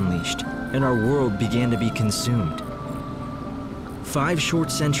 chaos was unleashed, and our world began to be consumed. 5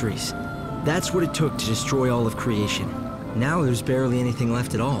 short centuries. That's what it took to destroy all of creation. Now there's barely anything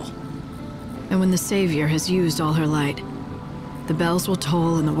left at all. And when the Savior has used all her light, the bells will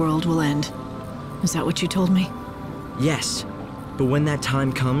toll and the world will end. Is that what you told me? Yes, but when that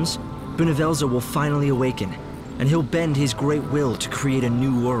time comes, Benevelza will finally awaken, and he'll bend his great will to create a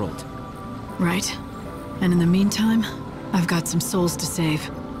new world. Right. And in the meantime, I've got some souls to save.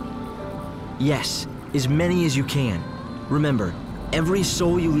 Yes, as many as you can. Remember, every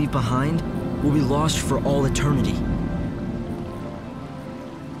soul you leave behind will be lost for all eternity.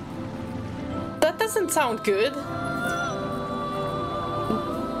 That doesn't sound good.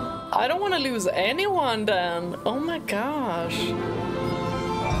 I don't want to lose anyone then. Oh my gosh.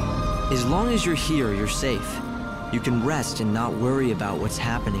 As long as you're here, you're safe. You can rest and not worry about what's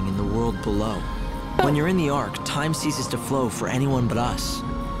happening in the world below. When you're in the Ark, time ceases to flow for anyone but us.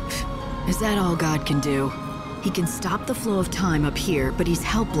 Is that all God can do? He can stop the flow of time up here, but he's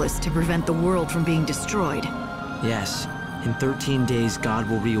helpless to prevent the world from being destroyed. Yes, in 13 days God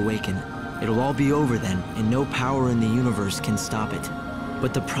will reawaken. It'll all be over then, and no power in the universe can stop it.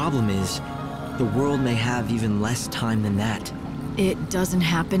 But the problem is, the world may have even less time than that. It doesn't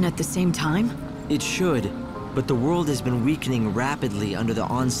happen at the same time? It should, but the world has been weakening rapidly under the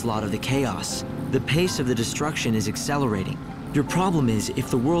onslaught of the chaos. The pace of the destruction is accelerating. Your problem is, if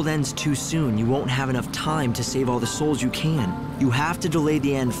the world ends too soon, you won't have enough time to save all the souls you can. You have to delay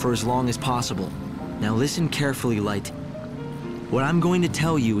the end for as long as possible. Now listen carefully, Light. What I'm going to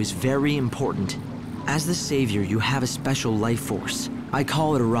tell you is very important. As the Savior, you have a special life force. I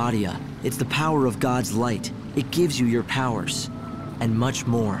call it Aradia. It's the power of God's light. It gives you your powers, and much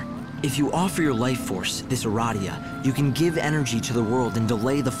more. If you offer your life force, this Aradia, you can give energy to the world and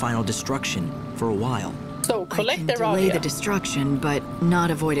delay the final destruction for a while. So collect the I can delay Aradia. the destruction, but not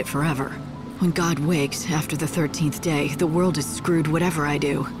avoid it forever. When God wakes after the 13th day, the world is screwed whatever I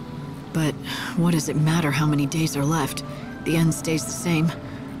do. But what does it matter how many days are left? The end stays the same.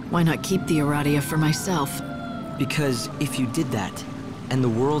 Why not keep the Aradia for myself? Because if you did that, and the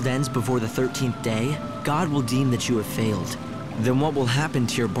world ends before the 13th day, God will deem that you have failed. Then what will happen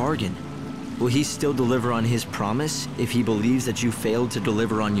to your bargain? Will he still deliver on his promise if he believes that you failed to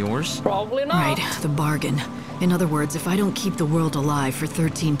deliver on yours? Probably not. Right, the bargain. In other words, if I don't keep the world alive for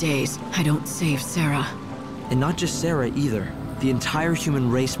 13 days, I don't save Sarah. And not just Sarah either. The entire human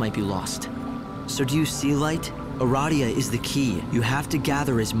race might be lost. So do you see, Light? Aradia is the key. You have to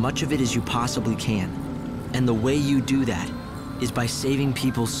gather as much of it as you possibly can. And the way you do that is by saving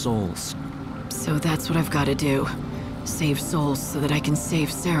people's souls. So that's what I've got to do. Save souls so that I can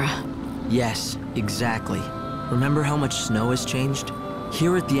save Sarah. Yes, exactly. Remember how much snow has changed?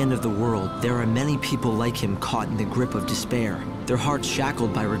 Here at the end of the world, there are many people like him caught in the grip of despair, their hearts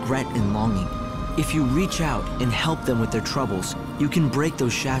shackled by regret and longing. If you reach out and help them with their troubles, you can break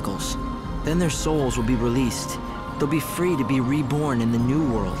those shackles. Then their souls will be released. They'll be free to be reborn in the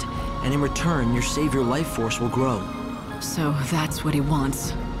new world, and in return, your savior life force will grow. So that's what he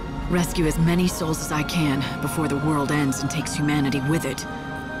wants. Rescue as many souls as I can before the world ends and takes humanity with it.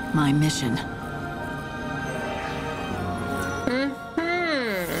 My mission.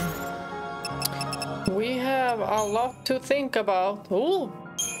 We have a lot to think about. Ooh.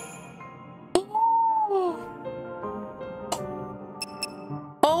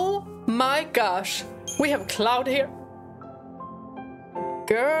 Oh my gosh. We have Cloud here.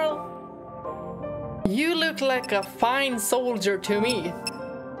 Girl, you look like a fine soldier to me.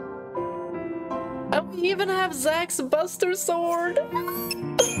 And we even have Zack's Buster Sword.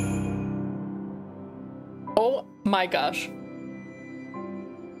 Oh my gosh.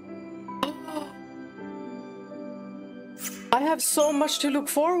 I have so much to look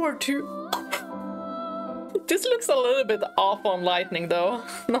forward to. This looks a little bit off on Lightning though,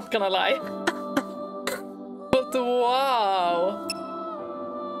 not gonna lie. But wow.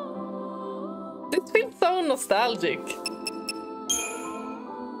 This feels so nostalgic.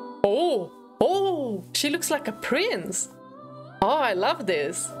 Oh, she looks like a prince. Oh, I love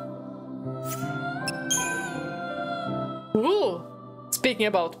this. Ooh, speaking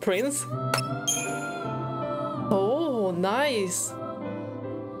about prince. Oh, nice.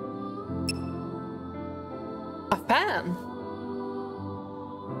 A fan.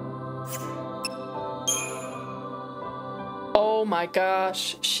 Oh my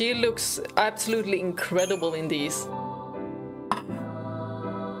gosh, she looks absolutely incredible in these.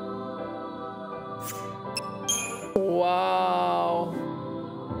 Wow.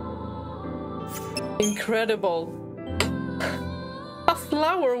 Incredible. A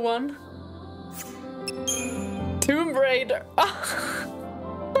flower one. Tomb Raider.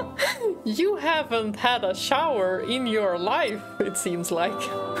 You haven't had a shower in your life, it seems like.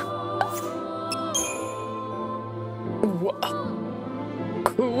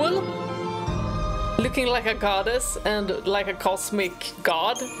 Cool. Looking like a goddess and like a cosmic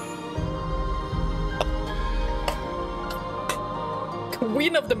god.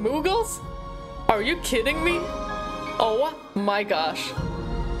 Queen of the Mughals? Are you kidding me? Oh my gosh.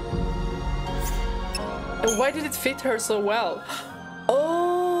 And why did it fit her so well?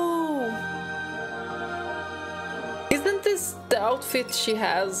 Oh! Isn't this the outfit she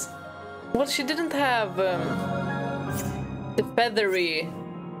has? Well, she didn't have the feathery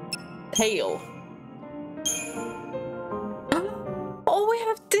tail. Oh, we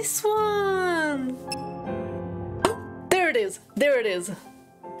have this one! There it is, there it is.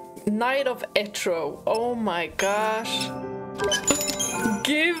 Knight of XIII. Oh my gosh.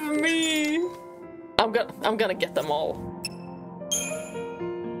 Give me! I'm gonna get them all.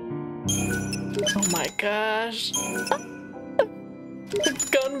 Oh my gosh.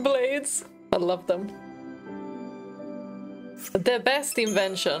 Gun blades. I love them. The best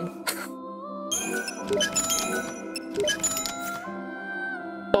invention.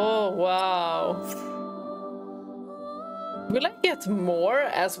 Oh wow. Will I get more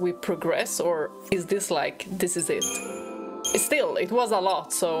as we progress, or is this like, this is it? Still, it was a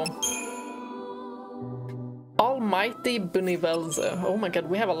lot, so... Almighty Bunivelse. Oh my god,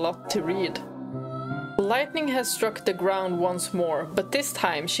 we have a lot to read. Lightning has struck the ground once more, but this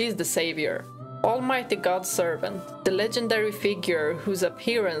time she's the savior. Almighty God's servant, the legendary figure whose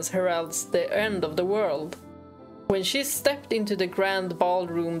appearance heralds the end of the world. When she stepped into the grand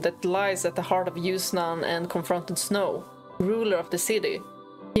ballroom that lies at the heart of Yusnaan and confronted Snow, ruler of the city,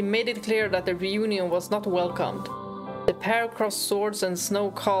 he made it clear that the reunion was not welcomed. The pair crossed swords and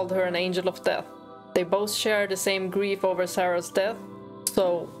Snow called her an angel of death. They both share the same grief over Sarah's death,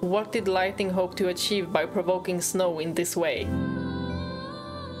 so what did Lightning hope to achieve by provoking Snow in this way?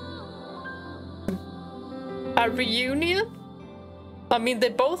 A reunion? I mean, they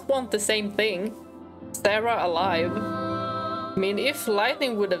both want the same thing. Sarah alive. I mean, if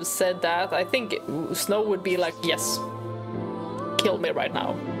Lightning would have said that, I think Snow would be like, yes, kill me right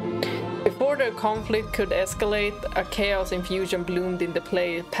now. Before their conflict could escalate, a chaos infusion bloomed in the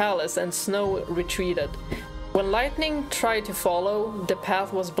palace and Snow retreated. When Lightning tried to follow, the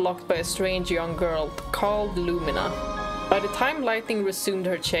path was blocked by a strange young girl called Lumina. By the time Lightning resumed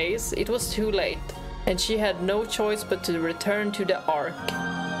her chase, it was too late, and she had no choice but to return to the Ark.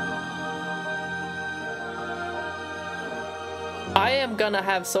 I am gonna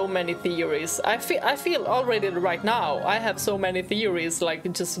have so many theories. I feel already right now I have so many theories, like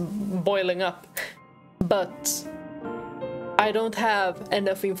just boiling up. But I don't have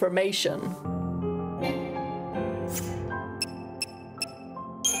enough information.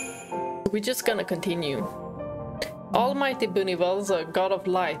 We're just gonna continue. Almighty Bunivelse, god of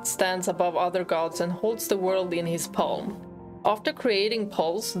light, stands above other gods and holds the world in his palm. After creating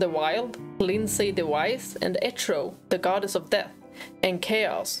Pulse the Wild, Lindsay the Wise, and XIII, the goddess of death, and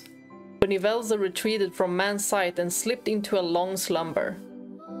chaos, Bunivelze retreated from man's sight and slipped into a long slumber.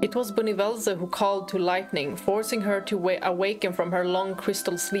 It was Bunivelze who called to Lightning, forcing her to awaken from her long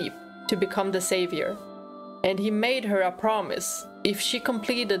crystal sleep to become the savior. And he made her a promise: if she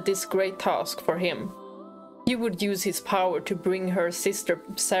completed this great task for him, he would use his power to bring her sister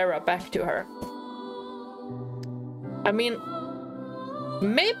Sarah back to her. I mean,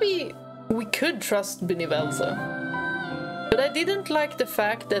 maybe we could trust Bunivelze, but I didn't like the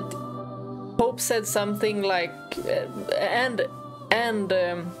fact that Hope said something like, and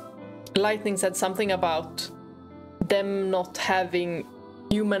Lightning said something about them not having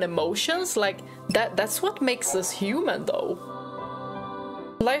human emotions. Like, that's what makes us human, though.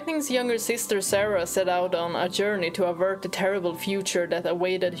 Lightning's younger sister Sarah set out on a journey to avert the terrible future that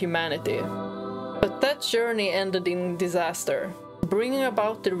awaited humanity. But that journey ended in disaster, bringing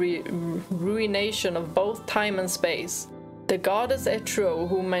about the ruination of both time and space. The goddess XIII,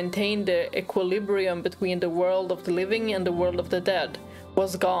 who maintained the equilibrium between the world of the living and the world of the dead,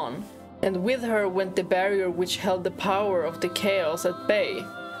 was gone, and with her went the barrier which held the power of the chaos at bay,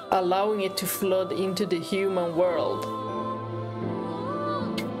 allowing it to flood into the human world,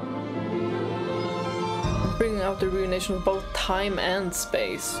 bringing out the ruination of both time and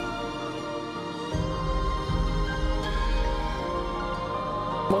space.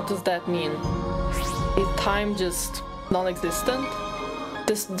 What does that mean? Is time just non-existent?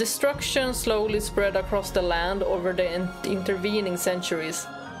 This destruction slowly spread across the land over the intervening centuries.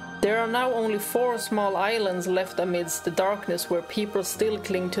 There are now only 4 small islands left amidst the darkness where people still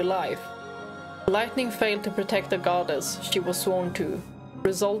cling to life. Lightning failed to protect the goddess she was sworn to,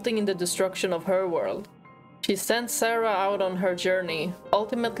 resulting in the destruction of her world. She sent Sarah out on her journey,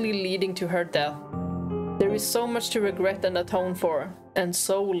 ultimately leading to her death. There is so much to regret and atone for, and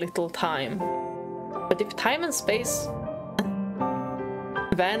so little time. But if time and space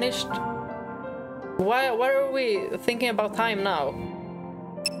vanished, why are we thinking about time now?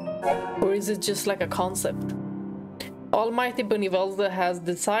 Or is it just like a concept? Almighty Bunivelze has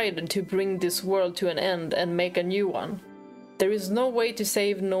decided to bring this world to an end and make a new one. There is no way to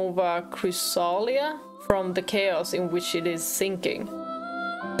save Nova Chrysalia from the chaos in which it is sinking.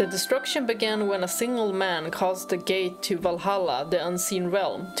 The destruction began when a single man caused the gate to Valhalla, the unseen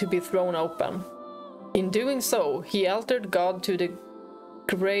realm, to be thrown open. In doing so, he altered God to the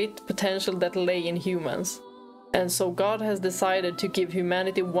great potential that lay in humans, and so God has decided to give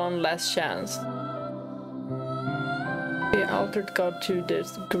humanity one last chance. He altered God to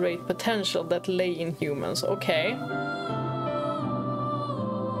this great potential that lay in humans. Okay.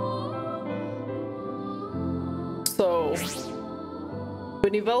 So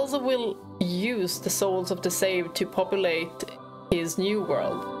Bunivelze will use the souls of the saved to populate his new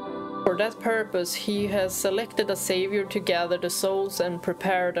world. For that purpose, he has selected a savior to gather the souls and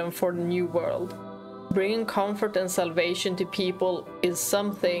prepare them for the new world. Bringing comfort and salvation to people is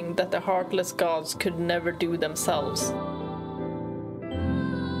something that the heartless gods could never do themselves.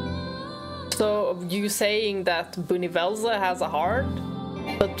 So, you saying that Bunivelze has a heart?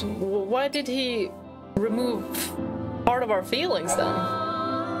 But why did he remove part of our feelings then?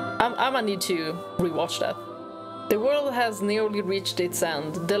 I'm gonna need to rewatch that. The world has nearly reached its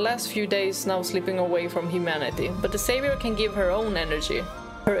end, the last few days now slipping away from humanity, but the savior can give her own energy,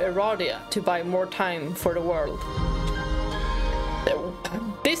 her Eradia, to buy more time for the world.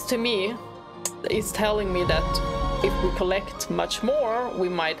 This to me is telling me that if we collect much more, we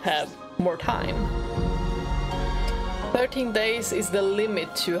might have more time. 13 days is the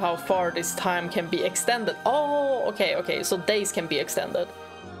limit to how far this time can be extended. Oh, okay, so days can be extended.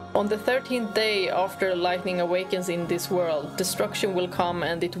 On the 13th day after lightning awakens in this world, destruction will come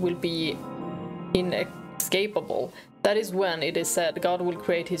and it will be inescapable. That is when, it is said, God will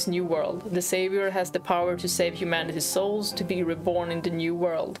create his new world. The Savior has the power to save humanity's souls to be reborn in the new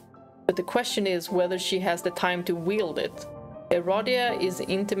world. But the question is whether she has the time to wield it. Eradia is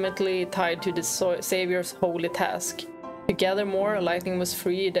intimately tied to the Savior's holy task. To gather more, lightning must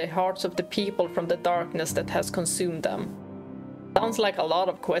free the hearts of the people from the darkness that has consumed them. Sounds like a lot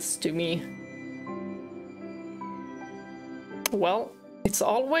of quests to me. Well, it's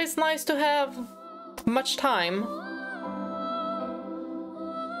always nice to have much time.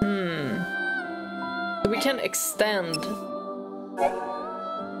 We can extend.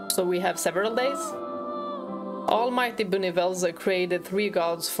 So we have several days? Almighty Bunivelze created 3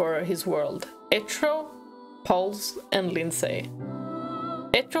 gods for his world: XIII, Pulse, and Lindsay.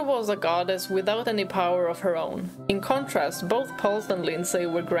 XIII was a goddess without any power of her own. In contrast, both Pulse and Lindsay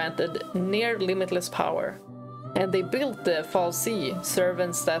were granted near limitless power, and they built the Fal'Cie,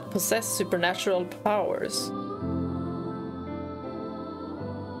 servants that possessed supernatural powers.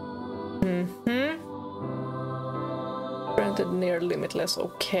 Granted near limitless,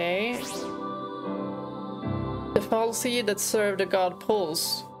 okay. The fal'Cie that served the god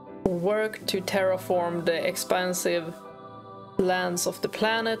Pulse worked to terraform the expansive lands of the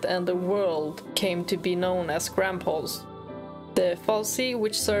planet, and the world came to be known as Grampulse. The fal'Cie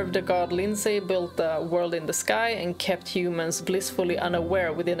which served the god Lindsay built a world in the sky and kept humans blissfully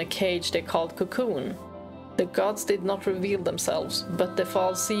unaware within a cage they called Cocoon. The gods did not reveal themselves, but the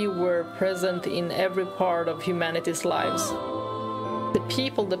fal'Cie were present in every part of humanity's lives. The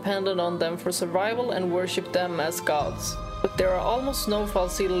people depended on them for survival and worshipped them as gods, but there are almost no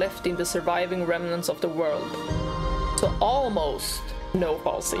fal'Cie left in the surviving remnants of the world. So almost no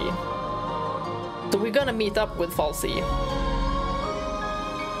fal'Cie. So we're gonna meet up with fal'Cie.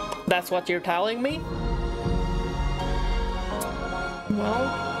 That's what you're telling me?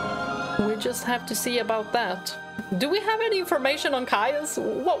 Well, we just have to see about that. Do we have any information on Caius?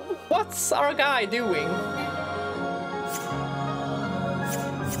 What's our guy doing?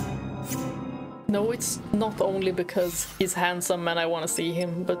 No, it's not only because he's handsome and I want to see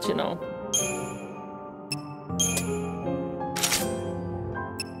him, but you know.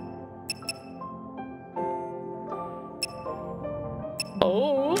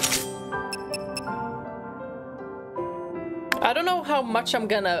 Oh. I don't know how much I'm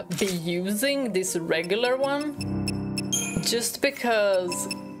gonna be using this regular one, just because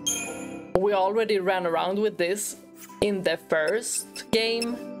we already ran around with this in the first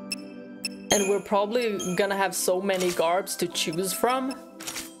game, and we're probably gonna have so many garbs to choose from.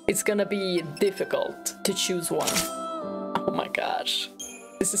 It's gonna be difficult to choose one. Oh my gosh,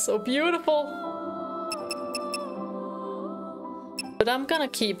 this is so beautiful. But I'm gonna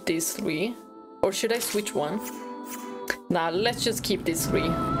keep these three, or should I switch one? Nah, let's just keep these three.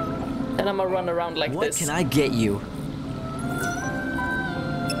 And I'm gonna run around like this. What can I get you?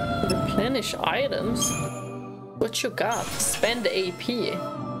 Replenish items? What you got? Spend AP.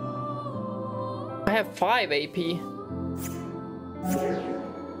 I have 5 AP.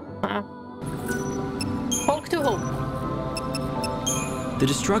 Hulk to hope. The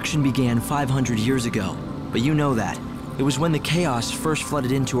destruction began 500 years ago, but you know that. It was when the chaos first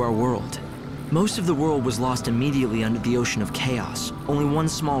flooded into our world. Most of the world was lost immediately under the ocean of chaos. Only one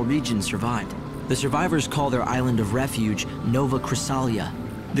small region survived. The survivors call their island of refuge Nova Chrysalia.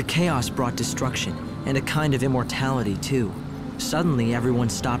 The chaos brought destruction, and a kind of immortality too. Suddenly everyone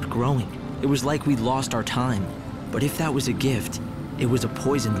stopped growing. It was like we'd lost our time. But if that was a gift, it was a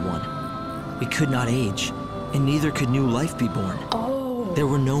poisoned one. We could not age, and neither could new life be born. Oh. There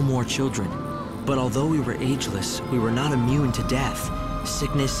were no more children. But although we were ageless, we were not immune to death.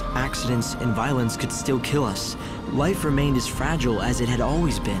 Sickness, accidents, and violence could still kill us. Life remained as fragile as it had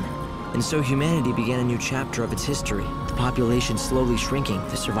always been. And so humanity began a new chapter of its history. The population slowly shrinking,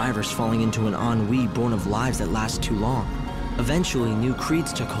 the survivors falling into an ennui born of lives that last too long. Eventually, new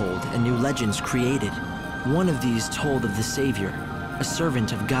creeds took hold and new legends created. One of these told of the Savior, a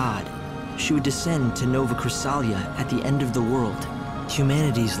servant of God. She would descend to Nova Chrysalia at the end of the world,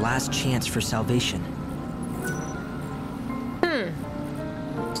 humanity's last chance for salvation.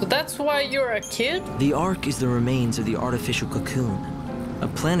 So that's why you're a kid? The Ark is the remains of the artificial cocoon, a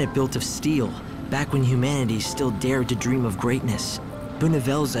planet built of steel, back when humanity still dared to dream of greatness.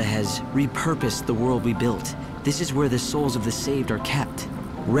 Bunevelza has repurposed the world we built. This is where the souls of the saved are kept,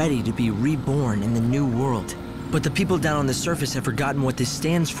 ready to be reborn in the new world. But the people down on the surface have forgotten what this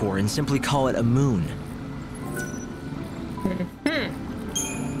stands for and simply call it a moon.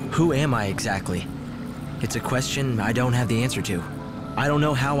 Who am I exactly? It's a question I don't have the answer to. I don't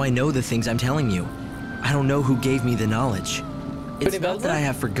know how I know the things I'm telling you. I don't know who gave me the knowledge. It's not that I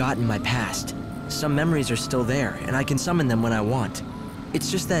have forgotten my past. Some memories are still there, and I can summon them when I want.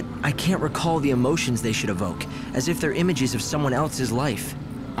 It's just that I can't recall the emotions they should evoke, as if they're images of someone else's life.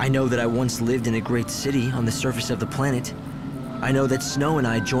 I know that I once lived in a great city on the surface of the planet. I know that Snow and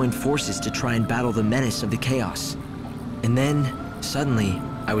I joined forces to try and battle the menace of the chaos. And then, suddenly,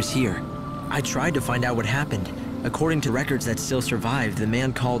 I was here. I tried to find out what happened. According to records that still survive, the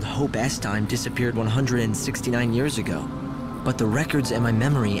man called Hope Estime disappeared 169 years ago. But the records and my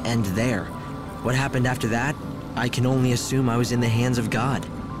memory end there. What happened after that? I can only assume I was in the hands of God.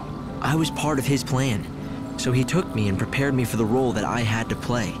 I was part of his plan, so he took me and prepared me for the role that I had to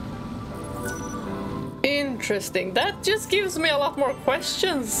play. Interesting. That just gives me a lot more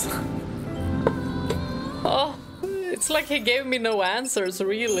questions. Oh, it's like he gave me no answers,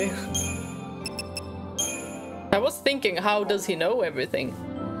 really. I was thinking, how does he know everything?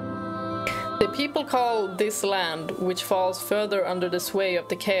 The people call this land, which falls further under the sway of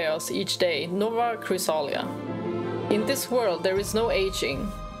the chaos each day, Nova Chrysalia. In this world there is no aging.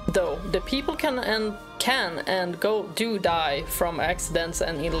 though the people can and do die from accidents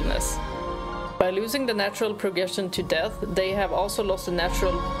and illness. By losing the natural progression to death, they have also lost the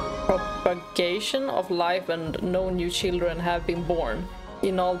natural propagation of life, and no new children have been born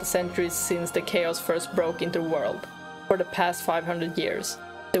in all the centuries since the chaos first broke into the world. For the past 500 years,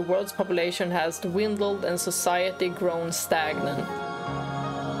 the world's population has dwindled and society grown stagnant.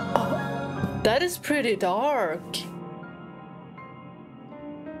 Oh, that is pretty dark.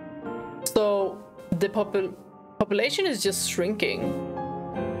 So the population is just shrinking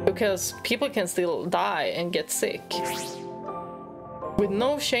because people can still die and get sick. With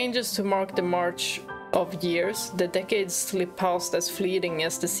no changes to mark the march of years, the decades slip past as fleeting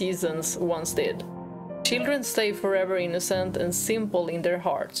as the seasons once did. Children stay forever innocent and simple in their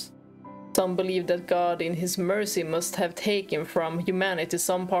hearts. Some believe that God in his mercy must have taken from humanity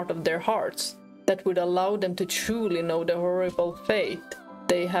some part of their hearts that would allow them to truly know the horrible fate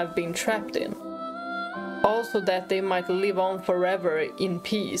they have been trapped in. Also that they might live on forever in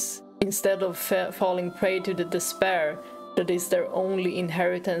peace, instead of falling prey to the despair that is their only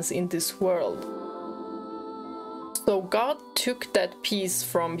inheritance in this world. So God took that peace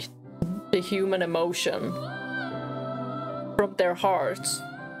from the human emotion, from their hearts,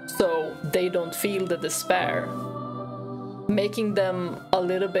 so they don't feel the despair, making them a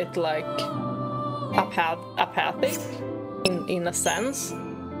little bit like apathic in a sense.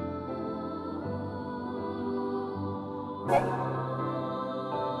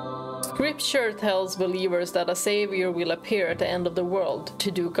 Scripture tells believers that a savior will appear at the end of the world to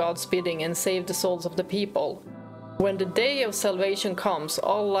do God's bidding and save the souls of the people. When the day of salvation comes,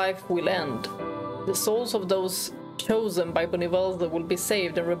 all life will end. The souls of those chosen by Bonivelda will be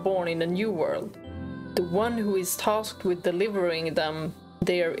saved and reborn in a new world. The one who is tasked with delivering them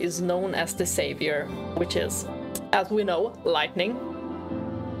there is known as the Savior, which is, as we know, lightning.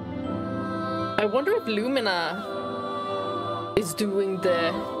 I wonder if Lumina is doing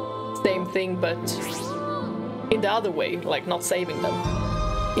the same thing, but in the other way, like not saving them.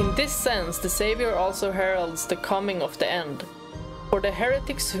 In this sense, the Savior also heralds the coming of the end. For the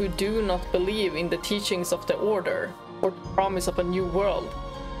heretics who do not believe in the teachings of the Order, or the promise of a new world,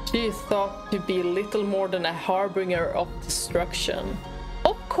 she is thought to be little more than a harbinger of destruction.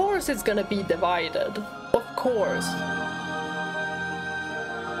 Of course it's gonna be divided. Of course.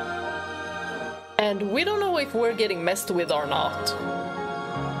 And we don't know if we're getting messed with or not.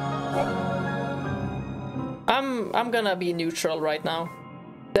 I'm gonna be neutral right now.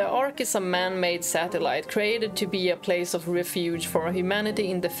 The Ark is a man-made satellite created to be a place of refuge for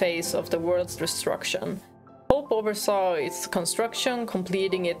humanity in the face of the world's destruction. Hope oversaw its construction,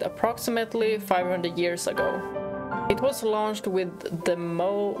 completing it approximately 500 years ago. It was launched with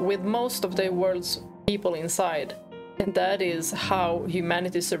most of the world's people inside, and that is how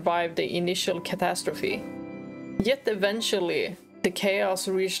humanity survived the initial catastrophe. Yet eventually, the chaos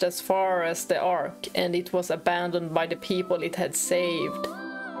reached as far as the Ark, and it was abandoned by the people it had saved.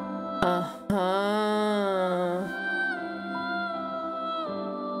 Oh.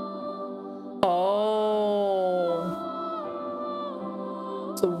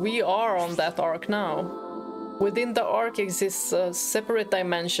 So we are on that Ark now. Within the Ark exists a separate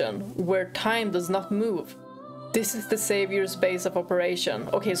dimension where time does not move. This is the Savior's base of operation.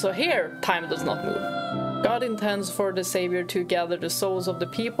 Okay, so here time does not move. God intends for the Savior to gather the souls of the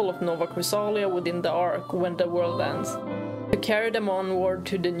people of Nova Chrysalia within the Ark when the world ends, to carry them onward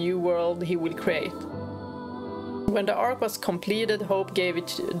to the new world he will create. When the Ark was completed, Hope gave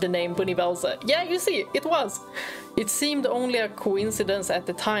it the name Bonivelda. Yeah, you see, it was! It seemed only a coincidence at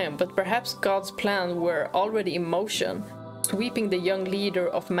the time, but perhaps God's plans were already in motion, sweeping the young leader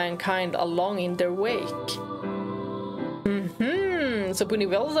of mankind along in their wake. So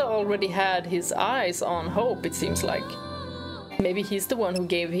Bonivelda already had his eyes on Hope, it seems like. Maybe he's the one who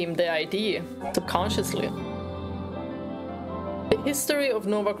gave him the idea, subconsciously. The history of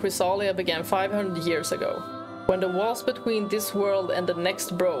Nova Chrysalia began 500 years ago, when the walls between this world and the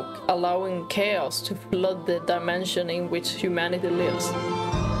next broke, allowing chaos to flood the dimension in which humanity lives.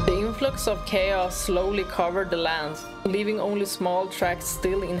 The influx of chaos slowly covered the land, leaving only small tracts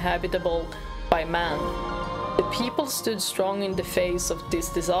still inhabitable by man. The people stood strong in the face of this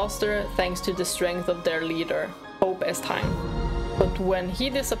disaster thanks to the strength of their leader, Hope as Time. But when he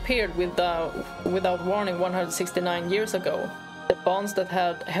disappeared without warning 169 years ago, the bonds that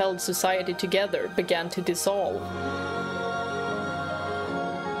had held society together began to dissolve.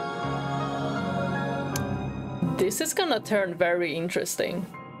 This is gonna turn very interesting.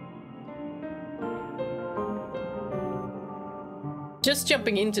 Just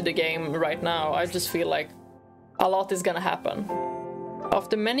jumping into the game right now, I just feel like a lot is gonna happen.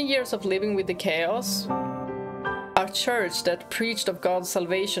 After many years of living with the chaos, a church that preached of God's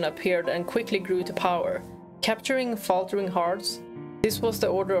salvation appeared and quickly grew to power. Capturing faltering hearts, this was the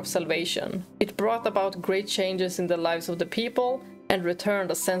order of salvation. It brought about great changes in the lives of the people and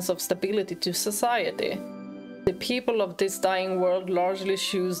returned a sense of stability to society. The people of this dying world largely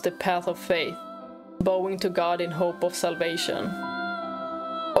choose the path of faith, bowing to God in hope of salvation.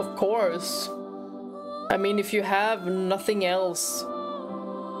 Of course. I mean, if you have nothing else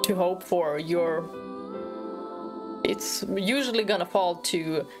to hope for, it's usually gonna fall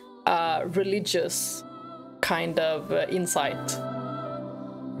to a religious kind of insight.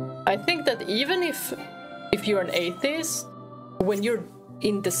 I think that even if you're an atheist, when you're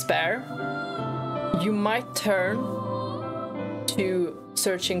in despair, you might turn to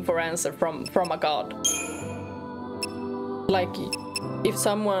searching for answer from a god. Like, if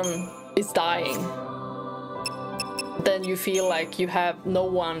someone is dying, then you feel like you have no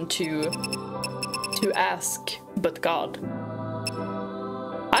one to ask but God.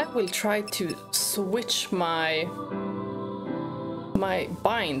 I will try to switch my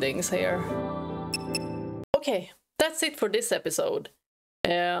bindings here. Okay, that's it for this episode.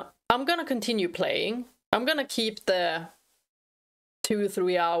 I'm gonna continue playing. I'm gonna keep the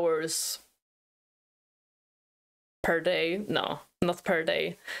 2-3 hours per day. No, not per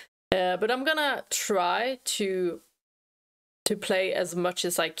day. But I'm gonna try to play as much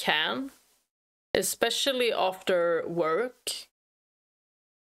as I can, especially after work.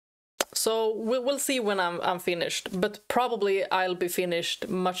 So we'll see when I'm finished, but probably I'll be finished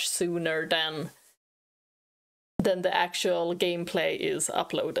much sooner than the actual gameplay is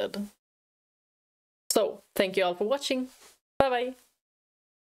uploaded. So thank you all for watching. Bye bye.